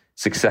has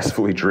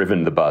successfully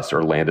driven the bus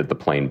or landed the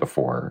plane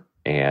before,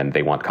 and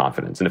they want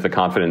confidence. And if the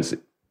confidence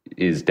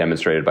is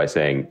demonstrated by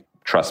saying,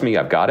 trust me,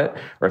 I've got it,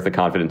 or if the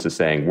confidence is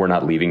saying, we're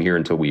not leaving here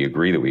until we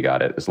agree that we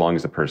got it, as long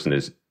as the person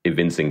is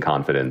evincing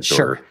confidence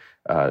or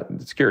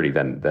security,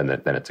 then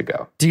it's a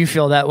go. Do you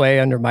feel that way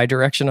under my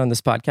direction on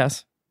this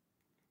podcast?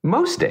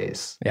 Most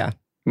days. Yeah.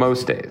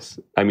 Most days.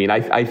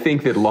 I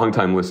think that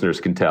longtime listeners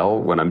can tell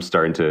when I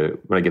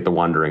get the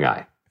wandering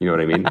eye. You know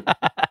what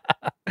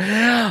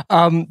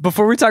I mean?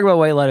 Before we talk about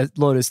White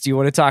Lotus, do you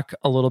want to talk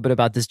a little bit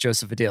about this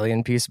Joseph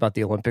Adalian piece about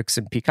the Olympics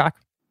and Peacock?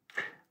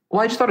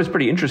 Well, I just thought it was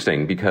pretty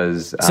interesting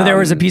because... So there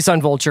was a piece on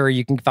Vulture.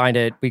 You can find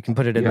it. We can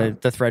put it in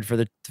the thread for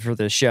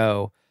the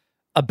show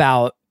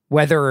about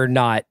whether or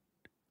not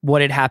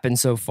what had happened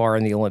so far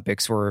in the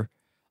Olympics, were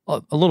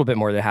a little bit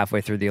more than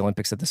halfway through the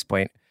Olympics at this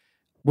point,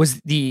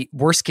 was the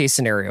worst case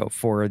scenario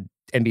for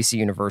NBC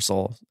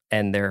Universal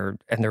and their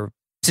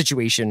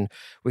situation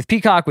with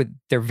Peacock, with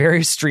their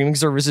various streaming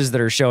services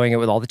that are showing it,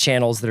 with all the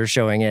channels that are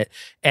showing it,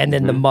 and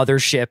then the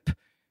mothership,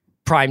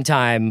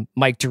 primetime,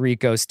 Mike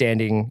Tirico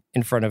standing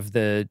in front of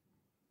the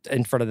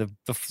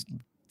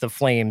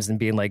flames and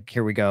being like,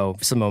 "Here we go,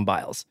 Simone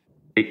Biles."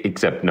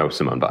 Except no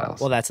Simone Biles.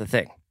 Well, that's the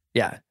thing.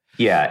 Yeah.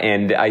 Yeah,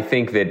 and I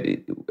think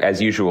that,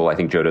 as usual, I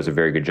think Joe does a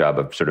very good job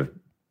of sort of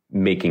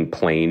making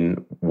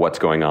plain what's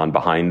going on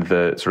behind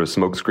the sort of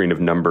smokescreen of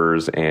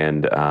numbers.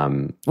 And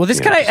well, this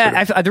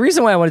the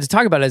reason why I wanted to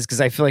talk about it is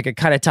because I feel like it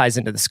kind of ties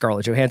into the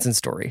Scarlett Johansson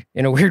story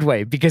in a weird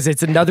way, because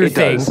it's another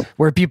thing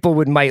where people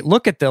might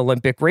look at the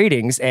Olympic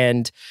ratings,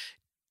 and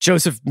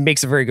Joseph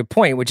makes a very good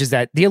point, which is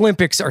that the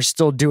Olympics are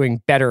still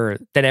doing better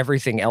than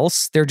everything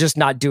else. They're just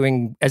not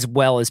doing as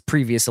well as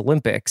previous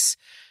Olympics.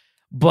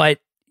 But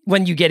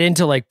when you get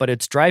into like, but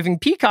it's driving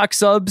Peacock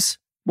subs,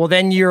 well,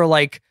 then you're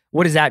like,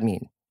 what does that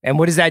mean? And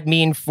what does that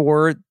mean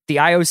for the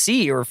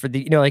IOC or for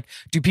the, like,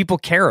 do people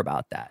care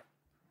about that?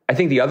 I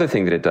think the other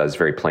thing that it does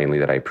very plainly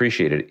that I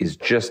appreciated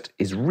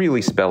is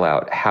really spell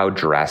out how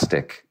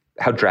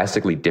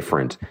drastically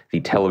different the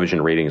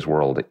television ratings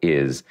world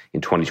is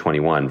in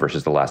 2021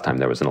 versus the last time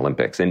there was an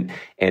Olympics.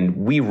 And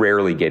we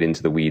rarely get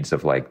into the weeds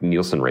of like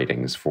Nielsen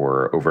ratings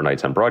for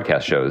overnights on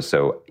broadcast shows.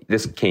 So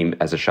this came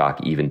as a shock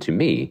even to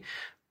me.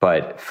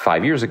 But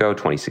 5 years ago,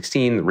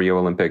 2016, the Rio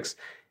Olympics,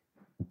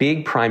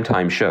 big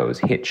primetime shows,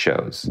 hit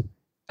shows.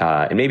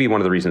 And maybe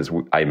one of the reasons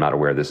I'm not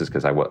aware of this is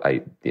because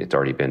it's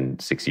already been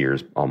 6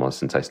 years almost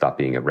since I stopped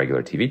being a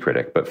regular TV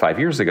critic. But 5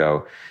 years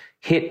ago,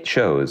 hit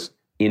shows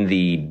in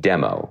the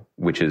demo,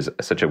 which is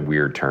such a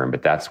weird term,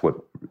 but that's what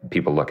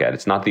people look at.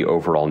 It's not the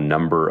overall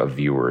number of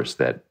viewers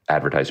that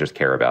advertisers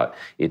care about.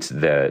 It's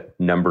the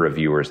number of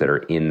viewers that are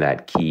in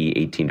that key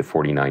 18 to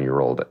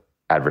 49-year-old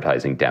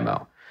advertising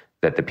demo,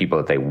 that the people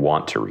that they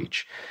want to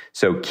reach.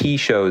 So key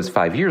shows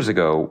 5 years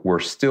ago were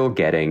still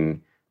getting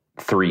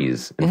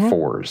 3s and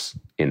 4s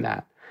in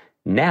that.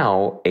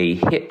 Now a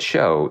hit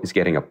show is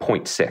getting a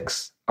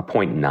 0.6, a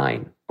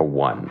 0.9, a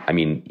 1. I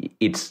mean,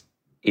 it's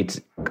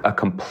a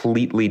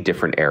completely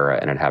different era,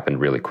 and it happened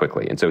really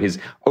quickly. And so his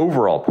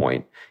overall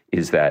point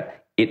is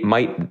that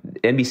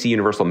NBC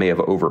Universal may have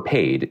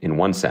overpaid in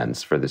one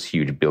sense for this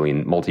huge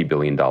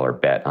multi-billion-dollar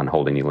bet on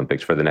holding the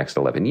Olympics for the next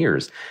 11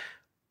 years.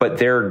 But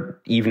their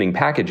evening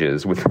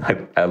packages with,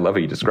 I love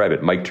how you describe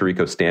it, Mike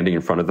Tirico standing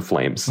in front of the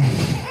flames.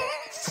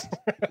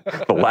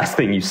 The last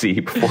thing you see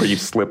before you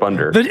slip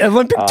under. The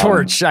Olympic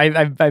torch, I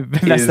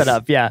messed that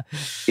up, yeah.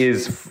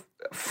 Is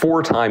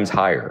 4 times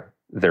higher,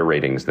 their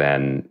ratings,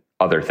 than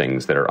other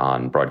things that are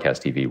on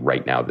broadcast TV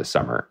right now this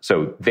summer.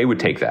 So they would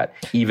take that,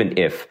 even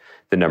if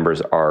the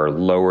numbers are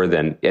lower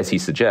than, as he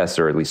suggests,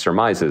 or at least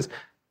surmises,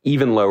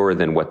 even lower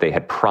than what they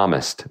had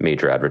promised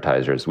major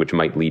advertisers, which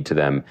might lead to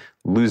them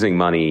losing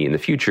money in the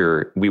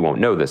future. We won't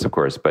know this, of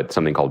course, but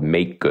something called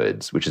make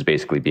goods, which is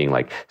basically being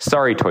like,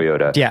 sorry,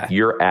 Toyota,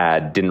 your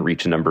ad didn't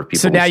reach a number of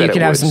people. So now you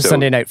can have some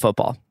Sunday Night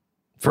Football.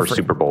 For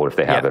Super Bowl if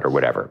they have it or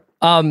whatever.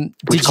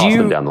 Which costs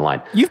them down the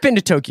line. You've been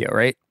to Tokyo,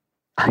 right?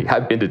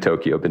 I've been to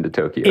Tokyo.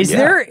 Is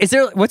there,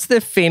 what's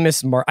the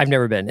famous, I've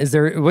never been.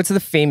 What's the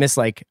famous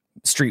like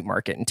street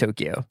market in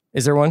Tokyo?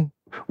 Is there one?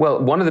 Well,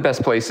 one of the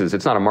best places,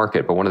 it's not a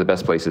market, but one of the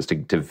best places to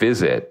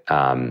visit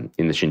in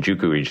the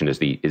Shinjuku region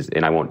is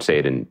and I won't say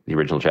it in the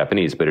original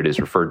Japanese, but it is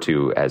referred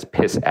to as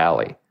Piss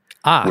Alley,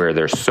 where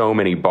there's so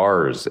many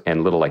bars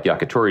and little like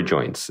yakitori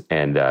joints,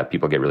 and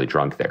people get really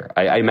drunk there.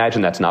 I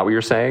imagine that's not what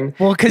you're saying.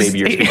 Well, because maybe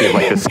you're speaking of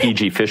like the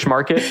Tsukiji fish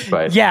market,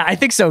 but yeah, I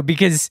think so,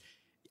 because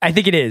I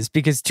think it is,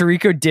 because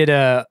Tirico did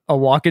a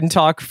walk and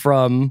talk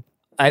from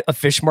a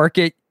fish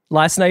market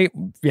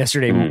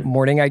yesterday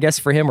morning, I guess,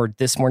 for him, or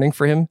this morning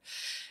for him.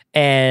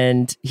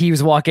 And he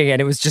was walking,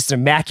 and it was just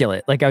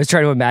immaculate. Like, I was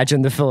trying to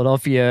imagine the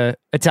Philadelphia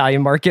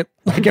Italian market,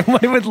 like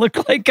what it would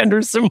look like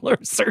under similar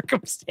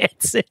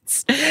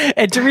circumstances.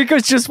 And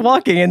Tirico's just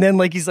walking, and then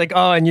like he's like,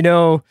 "Oh, and you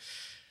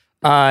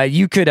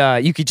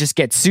could just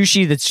get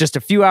sushi that's just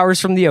a few hours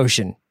from the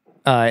ocean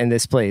in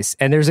this place."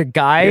 And there's a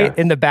guy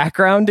in the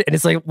background, and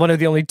it's like one of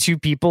the only 2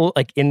 people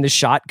like in the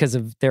shot because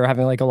they're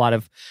having like a lot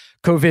of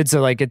COVID,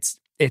 so like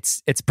it's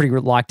pretty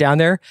locked down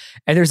there.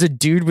 And there's a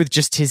dude with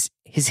just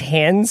his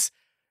hands.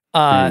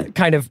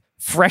 Kind of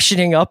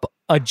freshening up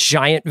a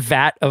giant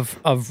vat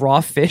of raw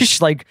fish,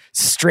 like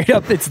straight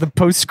up. It's the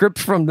postscript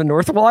from the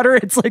North Water.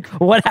 It's like,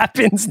 what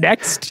happens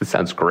next? It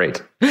sounds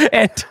great.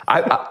 And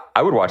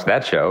I would watch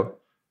that show.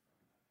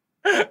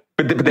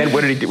 But then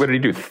what did he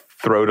do?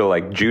 Throw to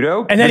like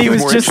judo? And then he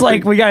was just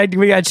like, we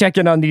gotta check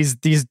in on these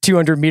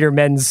 200-meter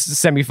men's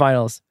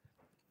semifinals.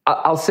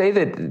 I'll say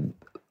that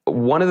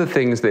one of the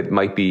things that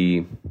might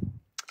be,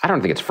 I don't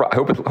think it's,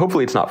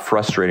 hopefully it's not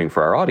frustrating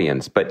for our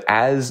audience, but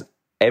as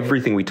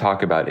everything we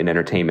talk about in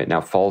entertainment now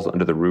falls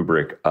under the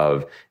rubric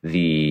of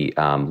the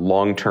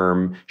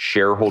long-term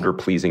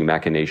shareholder-pleasing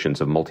machinations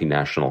of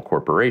multinational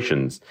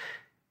corporations,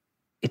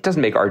 it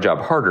doesn't make our job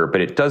harder, but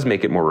it does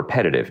make it more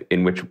repetitive,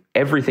 in which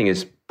everything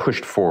is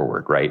pushed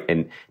forward, right?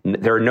 And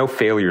there are no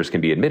failures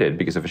can be admitted,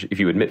 because if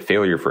you admit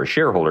failure for a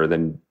shareholder,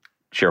 then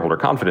shareholder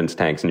confidence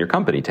tanks and your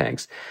company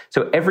tanks.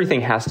 So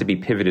everything has to be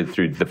pivoted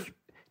through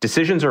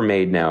decisions are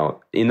made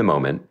now in the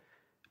moment,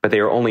 but they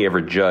are only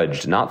ever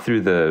judged not through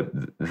the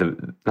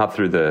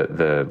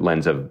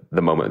lens of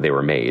the moment they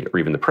were made or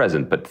even the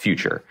present, but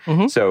future.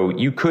 So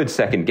you could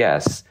second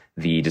guess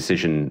the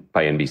decision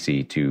by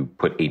NBC to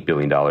put $8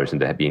 billion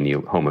into being the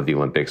home of the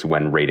Olympics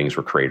when ratings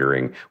were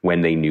cratering,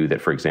 when they knew that,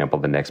 for example,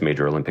 the next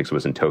major Olympics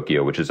was in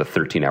Tokyo, which is a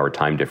 13-hour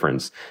time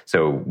difference.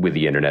 So with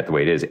the internet the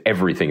way it is,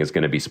 everything is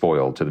going to be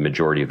spoiled to the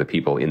majority of the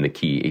people in the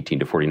key 18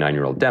 to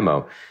 49-year-old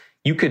demo.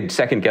 You could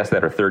second guess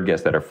that or third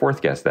guess that or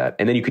fourth guess that.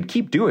 And then you could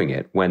keep doing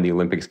it when the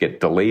Olympics get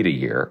delayed a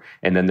year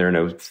and then there are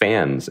no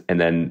fans. And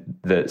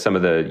then some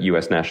of the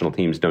U.S. national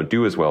teams don't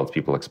do as well as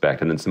people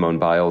expect. And then Simone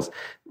Biles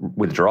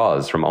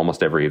withdraws from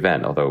almost every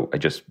event, although I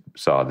just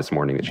saw this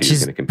morning that she's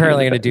going to compete.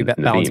 Apparently going to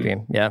do balance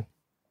beam. Yeah.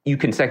 You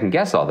can second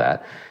guess all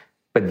that.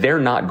 But they're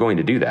not going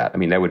to do that. I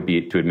mean, that would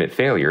be to admit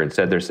failure.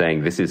 Instead, they're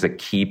saying this is a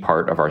key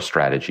part of our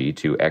strategy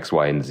to X,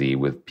 Y, and Z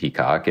with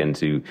Peacock and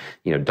to,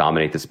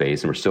 dominate the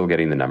space. And we're still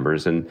getting the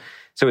numbers. And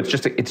so it's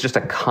just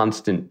a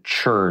constant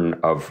churn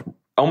of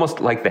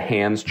almost like the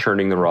hands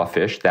churning the raw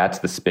fish. That's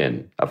the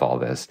spin of all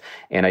this.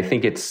 And I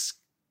think it's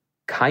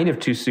kind of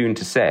too soon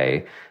to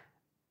say.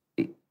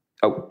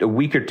 A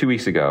week or 2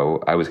 weeks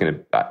ago, I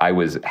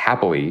was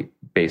happily,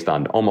 based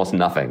on almost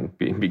nothing,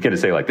 going to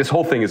say like, this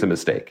whole thing is a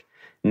mistake.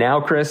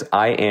 Now, Chris,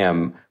 I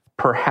am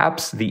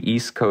perhaps the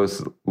East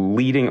Coast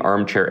leading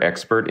armchair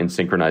expert in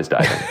synchronized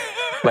diving.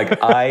 Like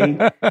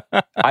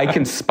I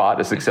can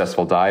spot a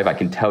successful dive. I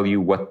can tell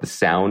you what the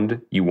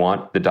sound you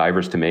want the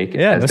divers to make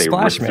as they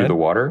rip through the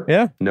water.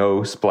 Yeah.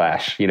 No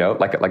splash,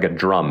 like a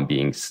drum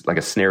like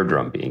a snare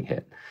drum being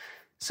hit.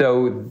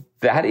 So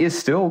that is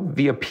still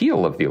the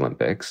appeal of the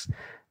Olympics.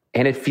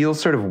 And it feels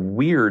sort of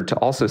weird to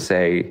also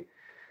say,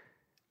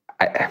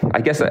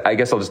 I guess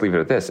I'll just leave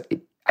it at this.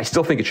 I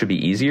still think it should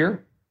be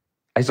easier.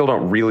 I still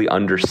don't really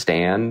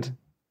understand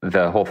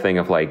the whole thing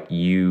of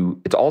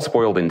it's all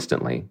spoiled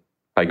instantly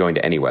by going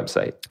to any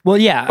website. Well,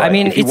 yeah. But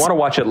if you want to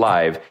watch it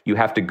live, you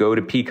have to go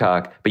to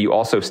Peacock, but you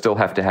also still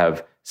have to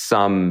have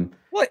some.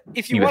 Well,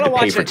 if you want to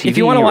watch it, if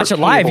you want to watch it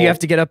live, you have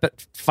to get up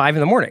at 5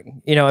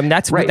 a.m. And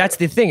that's right. That's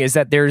the thing is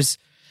that there's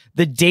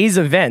the day's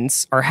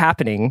events are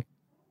happening.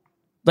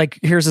 Like,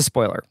 here's a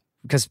spoiler,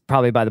 because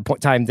probably by the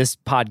time this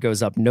pod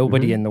goes up,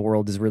 nobody in the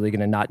world is really going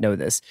to not know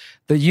this.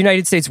 The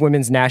United States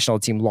women's national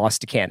team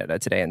lost to Canada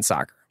today in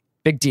soccer.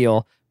 Big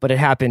deal, but it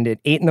happened at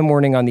 8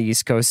 a.m. on the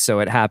East Coast,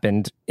 so it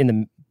happened in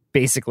the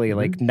basically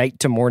like night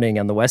to morning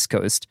on the West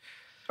Coast.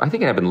 I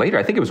think it happened later.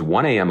 I think it was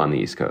 1 a.m. on the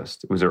East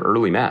Coast. It was an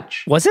early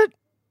match. Was it?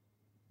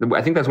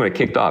 I think that's when it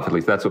kicked off. At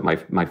least that's what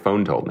my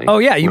phone told me. Oh,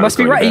 yeah, you must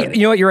be right.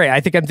 You know what? You're right. I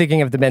think I'm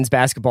thinking of the men's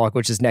basketball,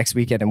 which is next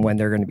weekend and when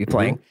they're going to be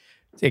playing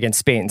against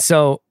Spain.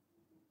 So,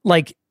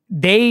 like,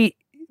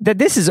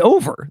 this is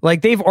over.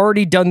 Like, they've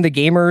already done the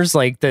gamers.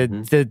 Like,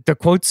 the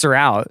quotes are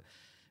out.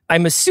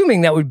 I'm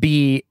assuming that would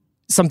be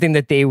something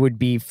that they would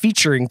be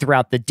featuring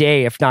throughout the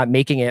day, if not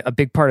making it a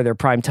big part of their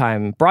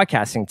primetime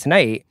broadcasting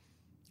tonight.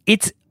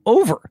 It's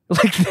over.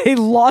 Like, they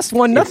lost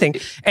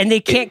 1-0 and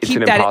they can't keep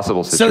that.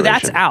 Impossible situation. So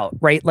that's out,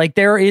 right? Like,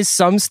 there is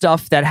some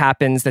stuff that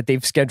happens that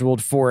they've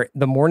scheduled for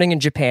the morning in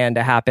Japan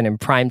to happen in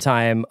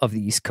primetime of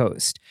the East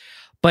Coast.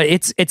 But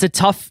it's a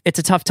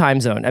tough time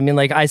zone. I mean,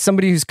 like, as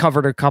somebody who's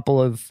covered a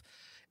couple of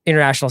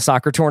international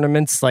soccer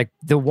tournaments, like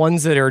the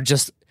ones that are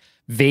just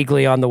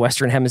vaguely on the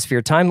Western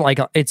Hemisphere time, like,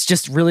 it's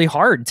just really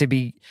hard to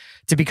be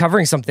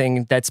covering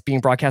something that's being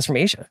broadcast from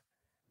Asia.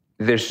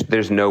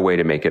 There's no way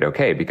to make it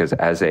okay, because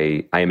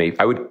I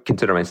would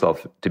consider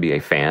myself to be a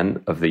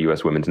fan of the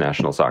U.S. women's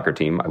national soccer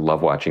team. I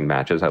love watching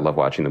matches. I love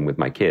watching them with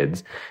my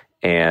kids.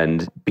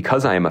 And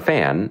because I am a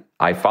fan,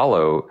 I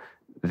follow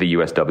the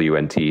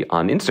USWNT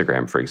on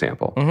Instagram, for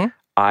example.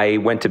 I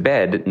went to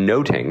bed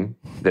noting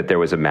that there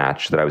was a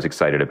match that I was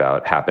excited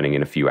about happening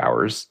in a few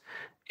hours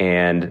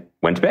and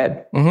went to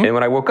bed. And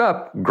when I woke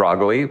up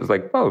groggily, it was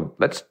like, oh,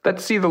 let's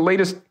see the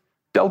latest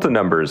Delta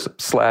numbers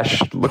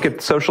 / look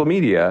at social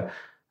media.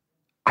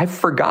 I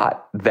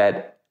forgot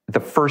that the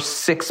first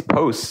 6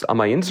 posts on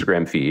my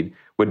Instagram feed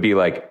would be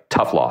like,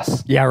 tough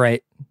loss. Yeah,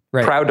 right.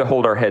 Proud to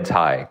hold our heads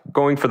high,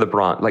 going for the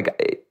bronze.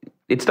 Like,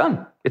 it's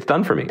done. It's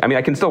done for me. I mean,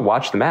 I can still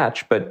watch the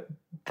match, but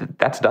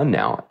that's done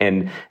now.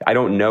 And I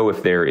don't know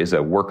if there is a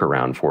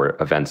workaround for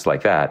events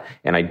like that.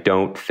 And I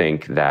don't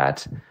think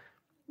that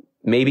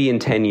maybe in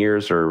 10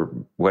 years or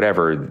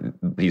whatever,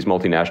 these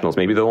multinationals,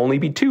 maybe there'll only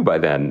be 2 by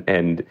then.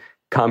 And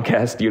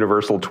Comcast,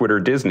 Universal, Twitter,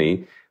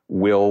 Disney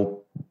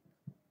will,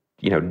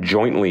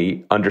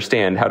 jointly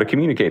understand how to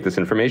communicate this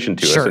information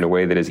to us in a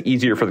way that is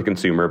easier for the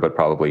consumer, but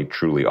probably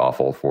truly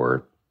awful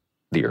for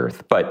the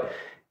earth. But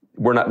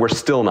we're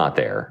still not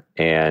there.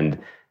 And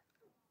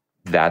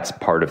that's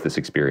part of this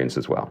experience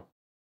as well.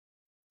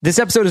 This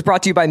episode is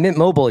brought to you by Mint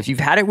Mobile. If you've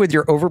had it with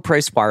your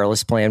overpriced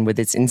wireless plan with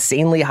its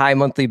insanely high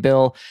monthly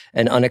bill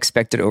and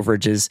unexpected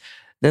overages,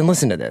 then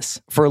listen to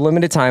this. For a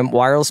limited time,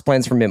 wireless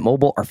plans from Mint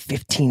Mobile are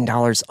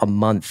 $15 a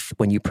month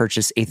when you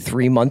purchase a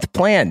 3-month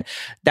plan.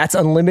 That's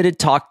unlimited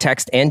talk,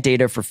 text, and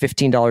data for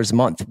 $15 a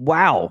month.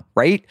 Wow,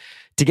 right?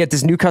 To get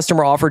this new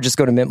customer offer, just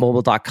go to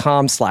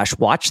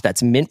mintmobile.com/watch.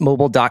 That's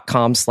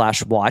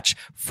mintmobile.com/watch.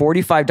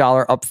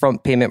 $45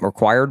 upfront payment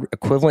required,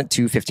 equivalent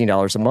to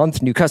 $15 a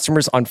month. New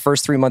customers on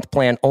first 3-month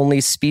plan only.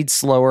 Speed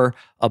slower,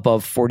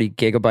 above 40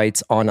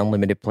 gigabytes on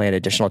unlimited plan.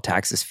 Additional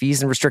taxes,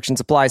 fees, and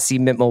restrictions apply. See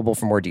Mint Mobile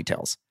for more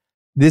details.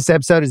 This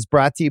episode is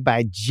brought to you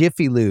by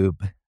Jiffy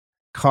Lube.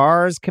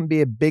 Cars can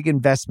be a big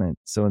investment,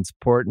 so it's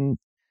important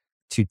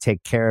to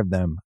take care of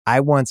them.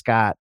 I once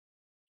got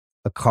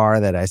a car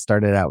that I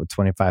started out with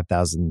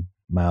 25,000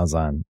 miles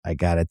on. I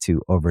got it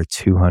to over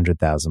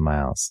 200,000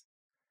 miles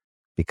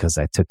because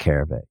I took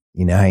care of it.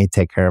 You know how you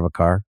take care of a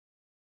car?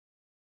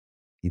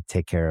 You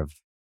take care of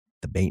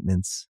the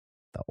maintenance,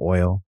 the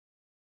oil,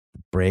 the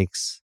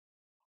brakes,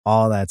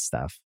 all that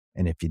stuff.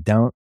 And if you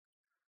don't,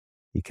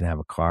 you can have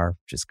a car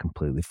just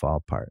completely fall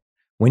apart.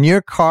 When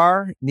your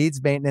car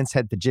needs maintenance,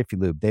 head to Jiffy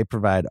Lube. They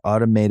provide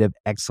automotive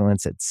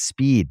excellence at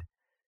speed.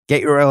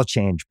 Get your oil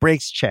change,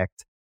 brakes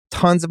checked,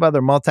 tons of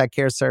other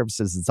multi-care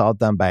services. It's all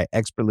done by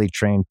expertly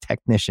trained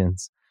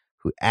technicians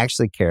who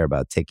actually care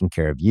about taking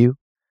care of you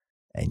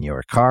and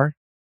your car.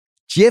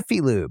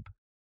 Jiffy Lube,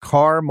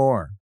 car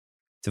more.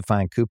 To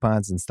find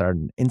coupons and start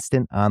an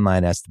instant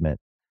online estimate,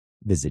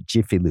 visit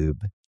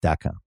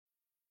jiffylube.com.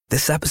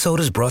 This episode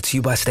is brought to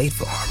you by State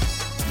Farm.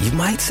 You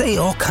might say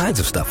all kinds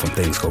of stuff when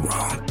things go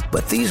wrong,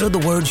 but these are the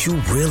words you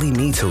really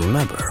need to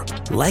remember.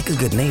 Like a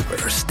good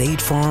neighbor,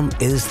 State Farm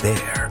is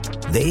there.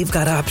 They've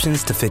got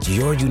options to fit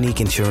your unique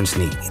insurance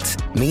needs,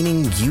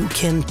 meaning you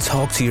can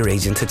talk to your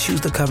agent to choose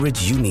the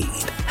coverage you need,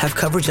 have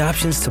coverage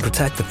options to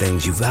protect the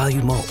things you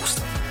value most,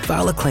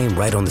 file a claim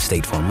right on the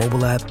State Farm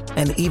mobile app,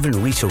 and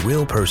even reach a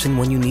real person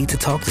when you need to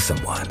talk to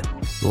someone.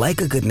 Like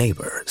a good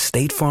neighbor,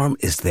 State Farm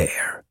is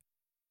there.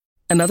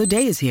 Another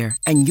day is here,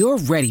 and you're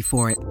ready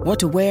for it. What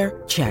to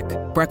wear? Check.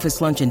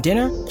 Breakfast, lunch, and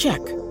dinner? Check.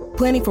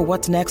 Planning for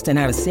what's next and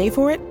how to save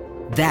for it?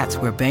 That's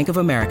where Bank of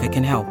America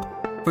can help.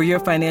 For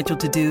your financial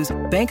to-dos,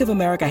 Bank of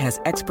America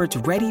has experts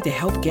ready to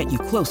help get you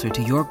closer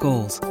to your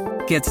goals.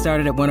 Get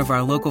started at one of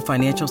our local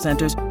financial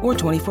centers or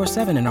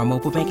 24/7 in our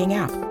mobile banking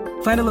app.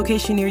 Find a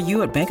location near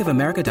you at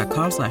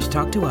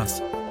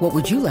bankofamerica.com/talktous. What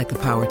would you like the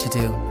power to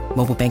do?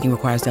 Mobile banking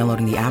requires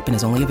downloading the app and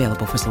is only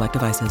available for select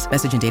devices.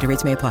 Message and data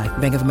rates may apply.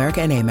 Bank of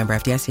America NA, member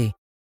FDIC.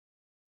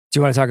 Do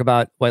you want to talk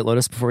about White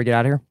Lotus before we get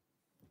out of here?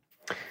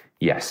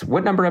 Yes.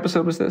 What number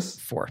episode was this?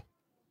 4.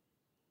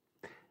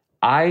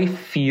 I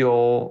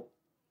feel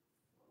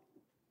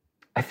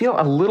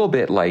a little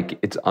bit like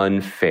it's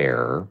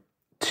unfair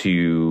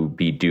to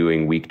be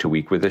doing week to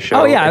week with the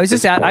show. Oh yeah, I was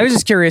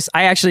just curious.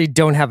 I actually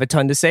don't have a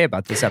ton to say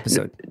about this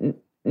episode.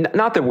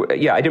 Not that,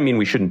 I didn't mean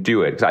we shouldn't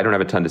do it because I don't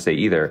have a ton to say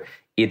either.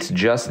 It's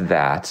just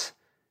that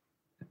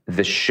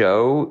the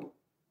show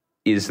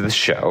is the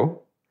show.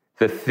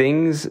 The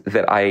things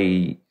that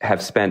I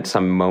have spent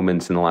some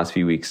moments in the last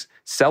few weeks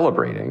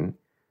celebrating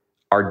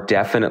are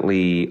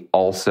definitely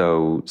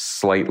also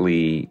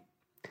slightly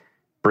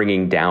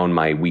bringing down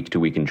my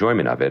week-to-week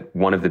enjoyment of it.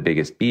 One of the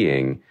biggest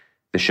being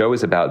the show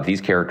is about these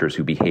characters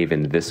who behave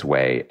in this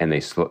way and they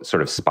sort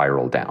of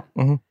spiral down.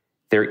 Mm-hmm.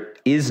 There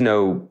is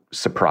no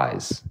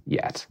surprise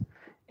yet.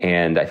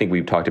 And I think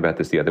we've talked about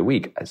this the other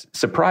week.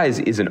 Surprise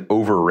is an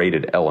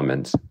overrated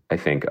element, I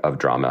think, of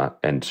drama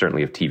and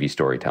certainly of TV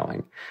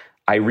storytelling.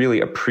 I really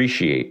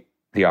appreciate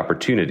the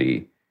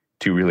opportunity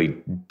to really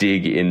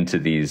dig into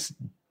these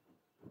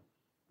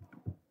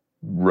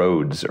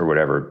roads or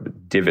whatever,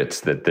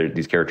 divots that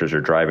these characters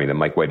are driving, that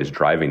Mike White is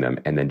driving them,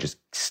 and then just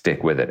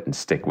stick with it and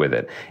stick with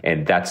it.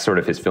 And that's sort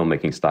of his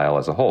filmmaking style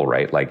as a whole,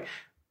 right? Like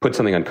put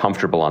something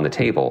uncomfortable on the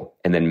table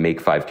and then make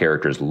 5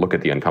 characters look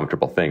at the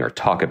uncomfortable thing or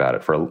talk about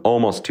it for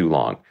almost too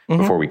long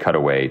before we cut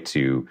away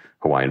to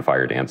Hawaiian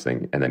fire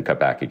dancing and then cut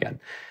back again.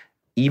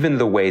 Even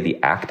the way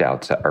the act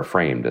outs are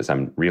framed, as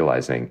I'm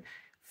realizing,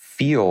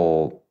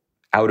 feel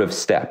out of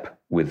step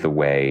with the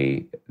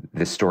way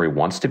this story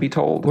wants to be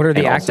told. What are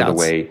the act outs?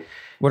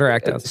 What are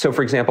act outs? So,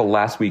 for example,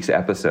 last week's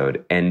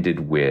episode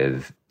ended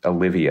with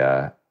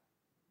Olivia,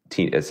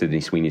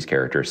 Sydney Sweeney's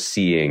character,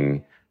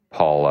 seeing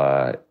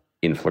Paula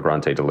in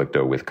flagrante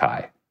delicto with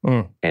Kai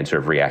and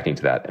sort of reacting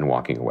to that and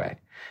walking away.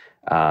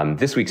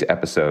 This week's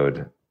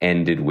episode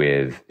ended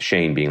with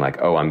Shane being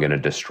like, "Oh, I'm going to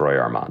destroy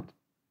Armand."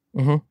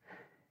 Mm-hmm.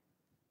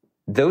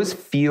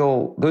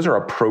 Those are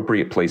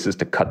appropriate places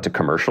to cut to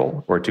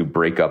commercial or to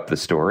break up the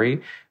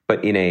story.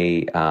 But in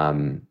a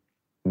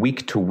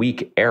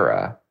week-to-week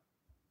era,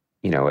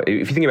 if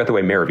you think about the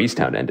way Mare of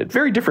Easttown ended,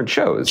 very different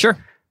shows. Sure.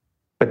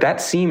 But that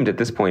seemed at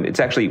this point, it's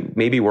actually,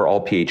 maybe we're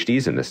all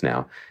PhDs in this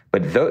now,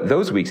 but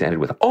those weeks ended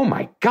with, oh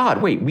my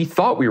God, wait, we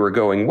thought we were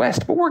going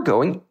west, but we're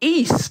going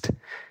east.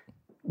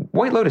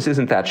 White Lotus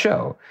isn't that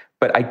show.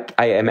 But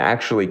I am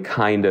actually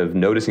kind of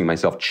noticing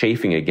myself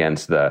chafing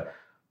against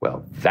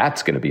well,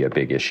 that's going to be a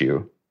big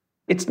issue.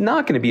 It's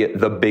not going to be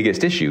the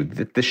biggest issue.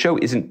 The show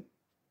isn't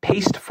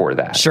paced for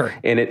that. Sure.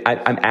 And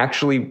I'm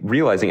actually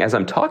realizing as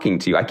I'm talking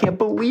to you, I can't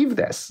believe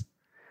this.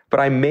 But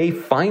I may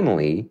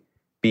finally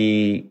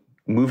be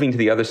moving to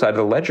the other side of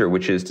the ledger,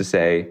 which is to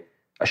say,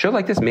 a show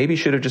like this maybe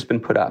should have just been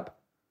put up.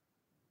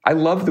 I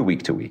love the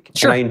week to week.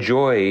 Sure. And I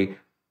enjoy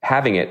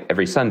having it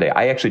every Sunday,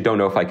 I actually don't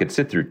know if I could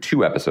sit through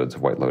 2 episodes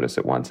of White Lotus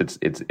at once.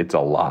 It's a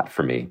lot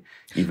for me,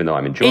 even though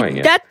I'm enjoying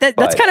it.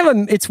 That's kind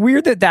of it's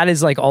weird that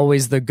is like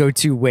always the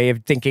go-to way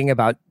of thinking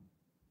about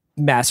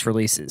mass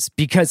releases,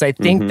 because I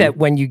think that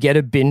when you get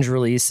a binge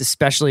release,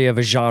 especially of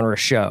a genre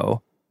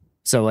show,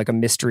 so like a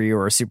mystery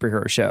or a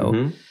superhero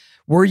show,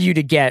 were you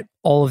to get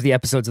all of the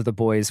episodes of The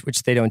Boys,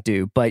 which they don't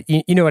do, but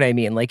you know what I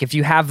mean? Like if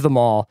you have them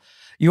all,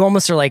 you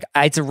almost are like,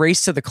 it's a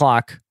race to the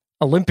clock,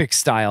 Olympic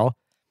style,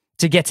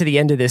 to get to the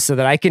end of this so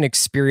that I can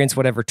experience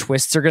whatever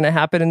twists are going to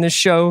happen in this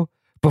show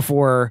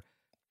before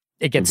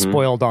it gets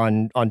spoiled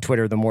on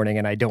Twitter in the morning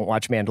and I don't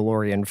watch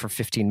Mandalorian for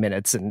 15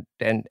 minutes and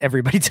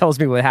everybody tells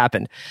me what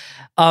happened.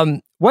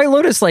 White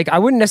Lotus, like I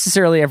wouldn't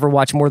necessarily ever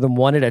watch more than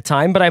 1 at a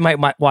time, but I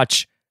might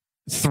watch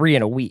 3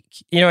 in a week.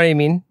 You know what I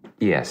mean?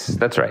 Yes,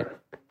 that's right.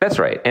 That's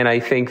right. And I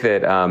think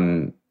that,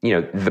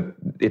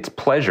 its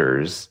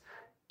pleasures,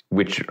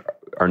 which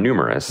are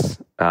numerous,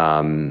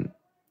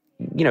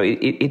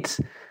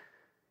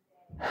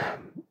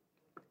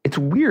 it's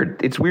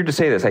weird. It's weird to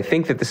say this. I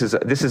think that this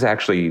is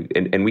actually,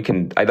 and we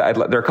can, there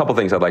are a couple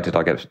things I'd like to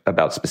talk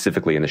about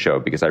specifically in the show,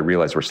 because I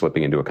realize we're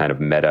slipping into a kind of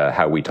meta,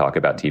 how we talk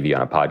about TV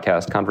on a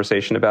podcast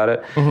conversation about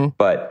it.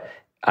 But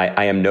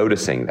I am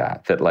noticing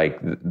that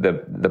like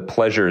the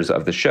pleasures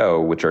of the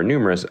show, which are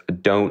numerous,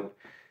 don't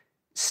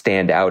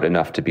stand out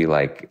enough to be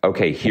like,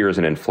 okay, here's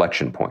an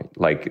inflection point.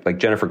 Like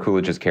Jennifer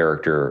Coolidge's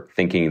character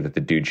thinking that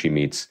the dude she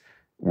meets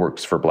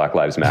works for Black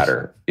Lives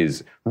Matter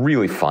is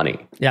really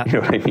funny. Yeah. You know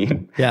what I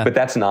mean? Yeah. But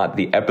that's not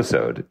the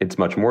episode. It's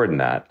much more than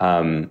that.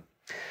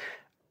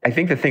 I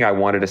think the thing I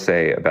wanted to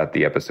say about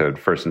the episode,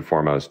 first and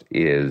foremost,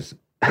 is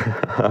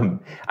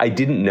I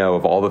didn't know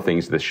of all the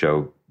things this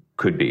show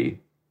could be.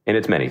 And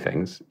it's many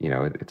things. You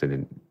know, it's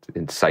an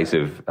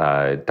incisive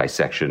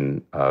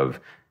dissection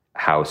of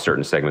how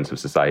certain segments of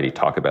society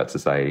talk about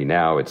society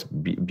now. It's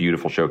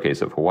beautiful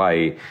showcase of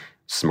Hawaii,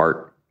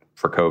 smart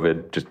for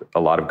COVID, just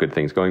a lot of good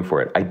things going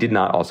for it. I did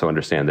not also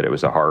understand that it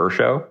was a horror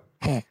show.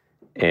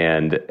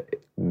 And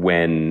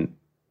when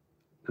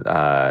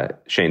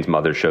Shane's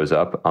mother shows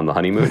up on the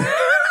honeymoon,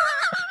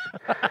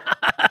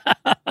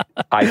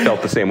 I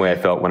felt the same way I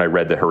felt when I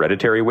read the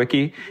Hereditary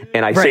wiki.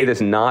 And I say this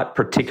not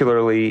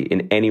particularly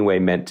in any way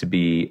meant to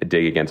be a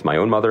dig against my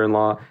own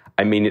mother-in-law.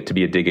 I mean it to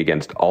be a dig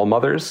against all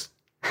mothers.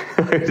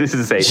 This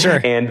is to say,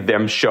 and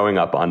them showing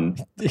up on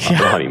the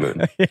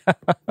honeymoon.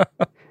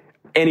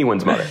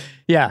 Anyone's mother.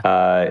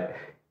 Yeah.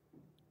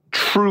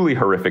 Truly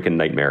horrific and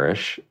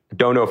nightmarish.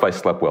 Don't know if I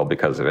slept well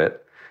because of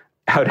it.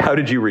 How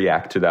did you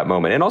react to that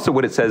moment? And also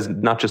what it says,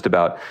 not just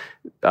about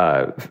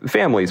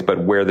families,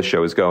 but where the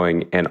show is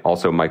going, and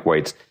also Mike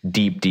White's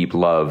deep, deep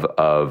love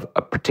of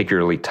a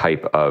particularly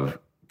type of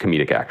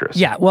comedic actress.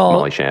 Yeah, well,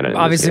 Molly Shannon.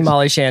 Obviously,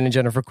 Molly Shannon and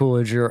Jennifer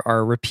Coolidge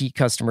are repeat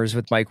customers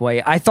with Mike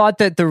White. I thought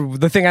that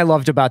the thing I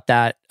loved about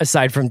that,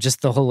 aside from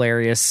just the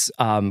hilarious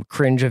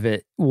cringe of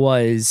it,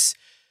 was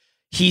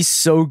he's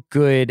so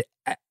good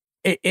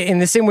in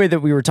the same way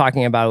that we were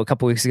talking about a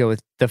couple weeks ago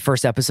with the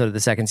first episode of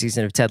the second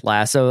season of Ted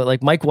Lasso.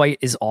 Like Mike White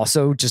is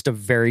also just a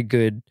very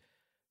good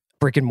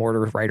brick and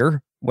mortar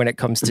writer when it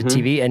comes to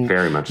TV. And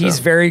very much he's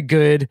very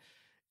good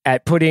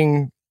at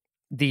putting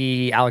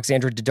the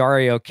Alexandra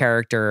Daddario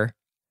character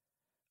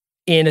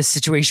in a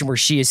situation where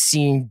she is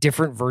seeing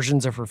different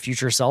versions of her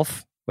future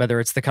self, whether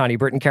it's the Connie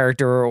Britton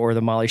character or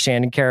the Molly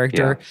Shannon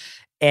character. Yeah.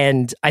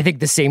 And I think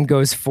the same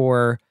goes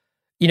for,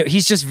 you know,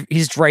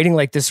 he's writing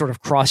like this sort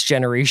of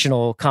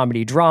cross-generational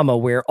comedy drama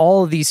where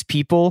all of these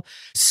people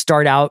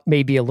start out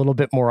maybe a little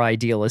bit more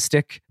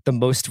idealistic, the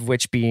most of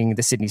which being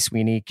the Sydney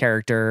Sweeney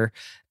character,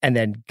 and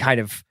then kind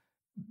of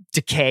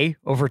decay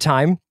over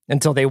time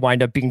until they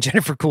wind up being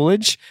Jennifer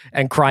Coolidge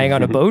and crying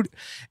on a boat.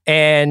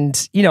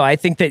 And, you know, I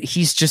think that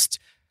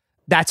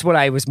that's what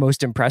I was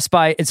most impressed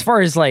by. As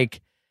far as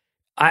like,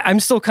 I'm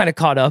still kind of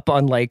caught up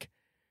on like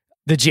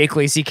the Jake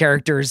Lacy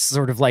character's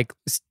sort of like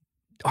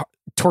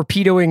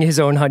torpedoing his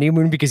own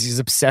honeymoon because he's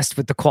obsessed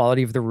with the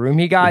quality of the room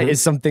he got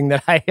is something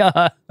that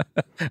I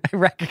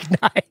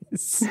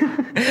recognize.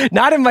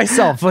 Not in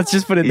myself. Let's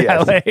just put it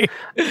that way.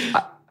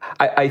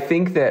 I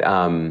think that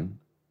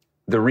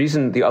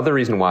the other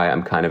reason why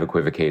I'm kind of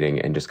equivocating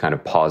and just kind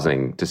of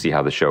pausing to see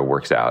how the show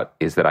works out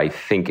is that I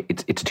think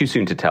it's too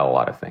soon to tell a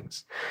lot of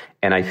things.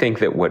 And I think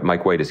that what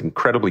Mike White is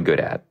incredibly good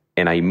at,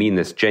 and I mean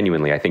this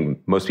genuinely, I think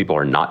most people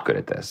are not good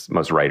at this,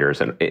 most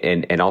writers,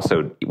 and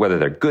also whether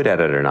they're good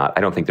at it or not,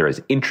 I don't think they're as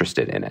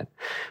interested in it,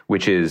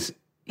 which is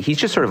he's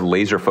just sort of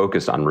laser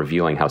focused on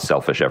revealing how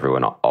selfish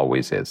everyone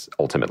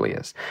ultimately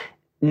is.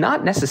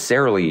 Not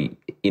necessarily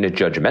in a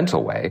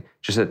judgmental way,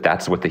 just that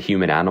that's what the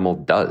human animal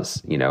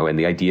does, you know, and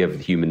the idea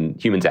of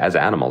humans as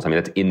animals. I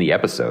mean, that's in the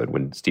episode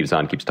when Steve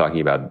Zahn keeps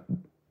talking about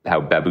how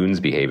baboons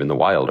behave in the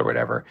wild or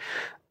whatever.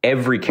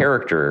 Every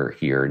character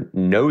here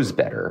knows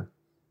better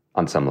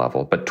on some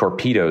level, but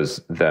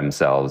torpedoes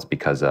themselves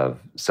because of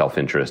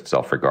self-interest,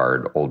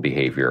 self-regard, old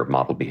behavior,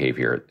 model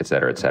behavior, et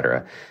cetera, et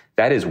cetera.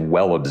 That is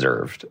well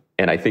observed,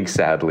 and I think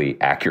sadly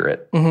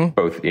accurate,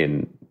 both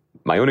in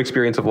my own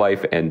experience of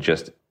life and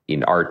just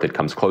in art that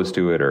comes close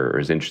to it or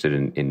is interested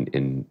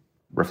in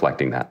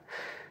reflecting that.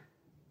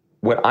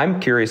 what I'm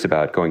curious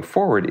about going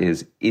forward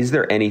is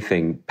there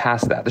anything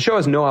past that? The show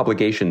has no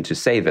obligation to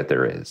say that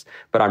there is,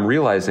 but I'm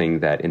realizing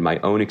that in my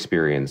own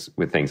experience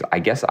with things, I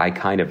guess I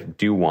kind of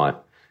do want,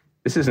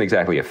 this isn't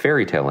exactly a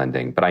fairy tale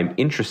ending, but I'm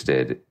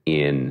interested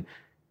in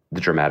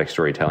the dramatic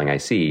storytelling I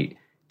see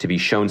to be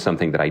shown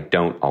something that I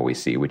don't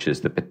always see, which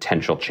is the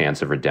potential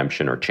chance of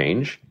redemption or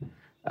change.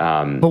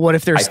 But what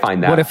if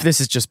what if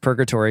this is just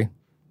purgatory?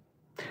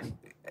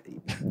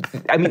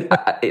 I mean,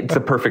 it's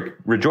a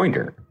perfect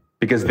rejoinder.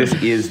 Because this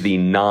is the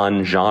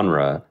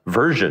non-genre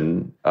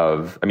version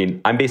of, I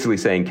mean, I'm basically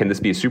saying, can this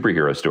be a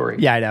superhero story?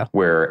 Yeah, I know.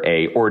 Where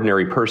a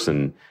ordinary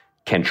person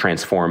can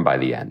transform by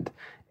the end.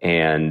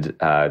 And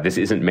this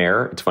isn't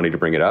Mare. It's funny to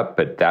bring it up,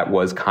 but that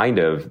was kind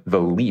of the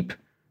leap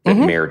that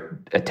Mare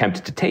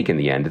attempted to take in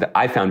the end that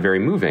I found very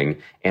moving.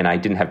 And I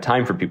didn't have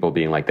time for people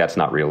being like, that's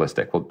not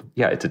realistic. Well,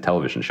 yeah, it's a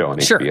television show on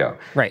HBO.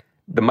 Right.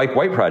 The Mike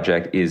White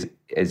Project is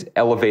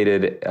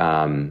elevated,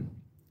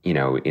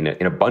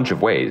 in a bunch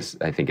of ways.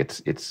 I think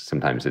it's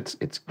sometimes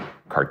it's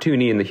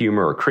cartoony in the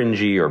humor, or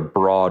cringy, or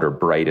broad, or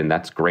bright, and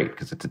that's great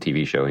because it's a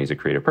TV show and he's a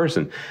creative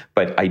person.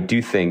 But I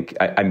do think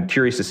I'm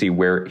curious to see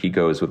where he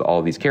goes with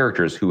all these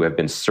characters who have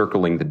been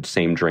circling the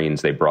same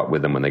drains they brought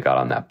with them when they got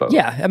on that boat.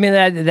 Yeah, I mean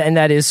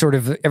that is sort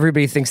of,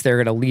 everybody thinks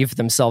they're going to leave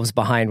themselves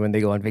behind when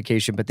they go on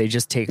vacation, but they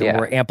just take a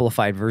more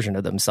amplified version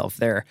of themselves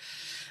there.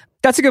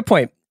 That's a good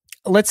point.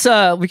 Let's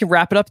we can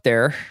wrap it up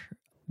there.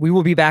 We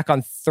will be back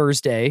on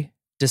Thursday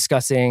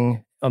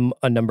discussing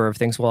a number of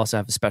things. We'll also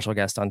have a special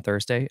guest on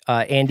Thursday.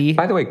 Andy.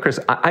 By the way, Chris,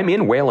 I'm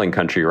in whaling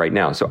country right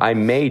now, so I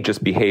may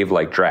just behave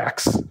like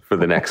Drax for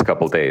the next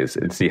couple days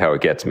and see how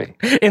it gets me.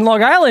 In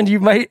Long Island,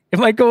 it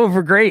might go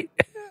over great.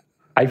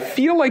 I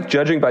feel like,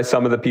 judging by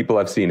some of the people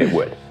I've seen, it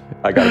would.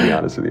 I got to be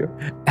honest with you.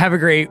 Have a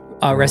great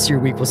rest of your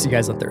week. We'll see you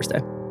guys on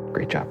Thursday.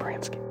 Great job,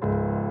 Bransky.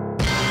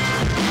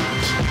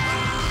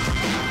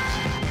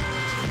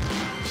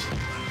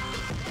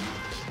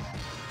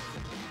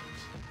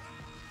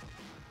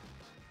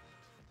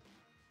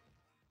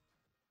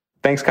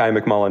 Thanks, Kaya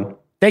McMullen.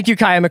 Thank you,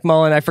 Kaya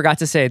McMullen. I forgot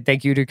to say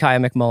thank you to Kaya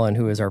McMullen,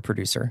 who is our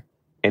producer.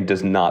 And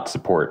does not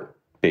support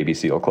baby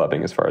seal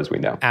clubbing as far as we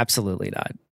know. Absolutely not.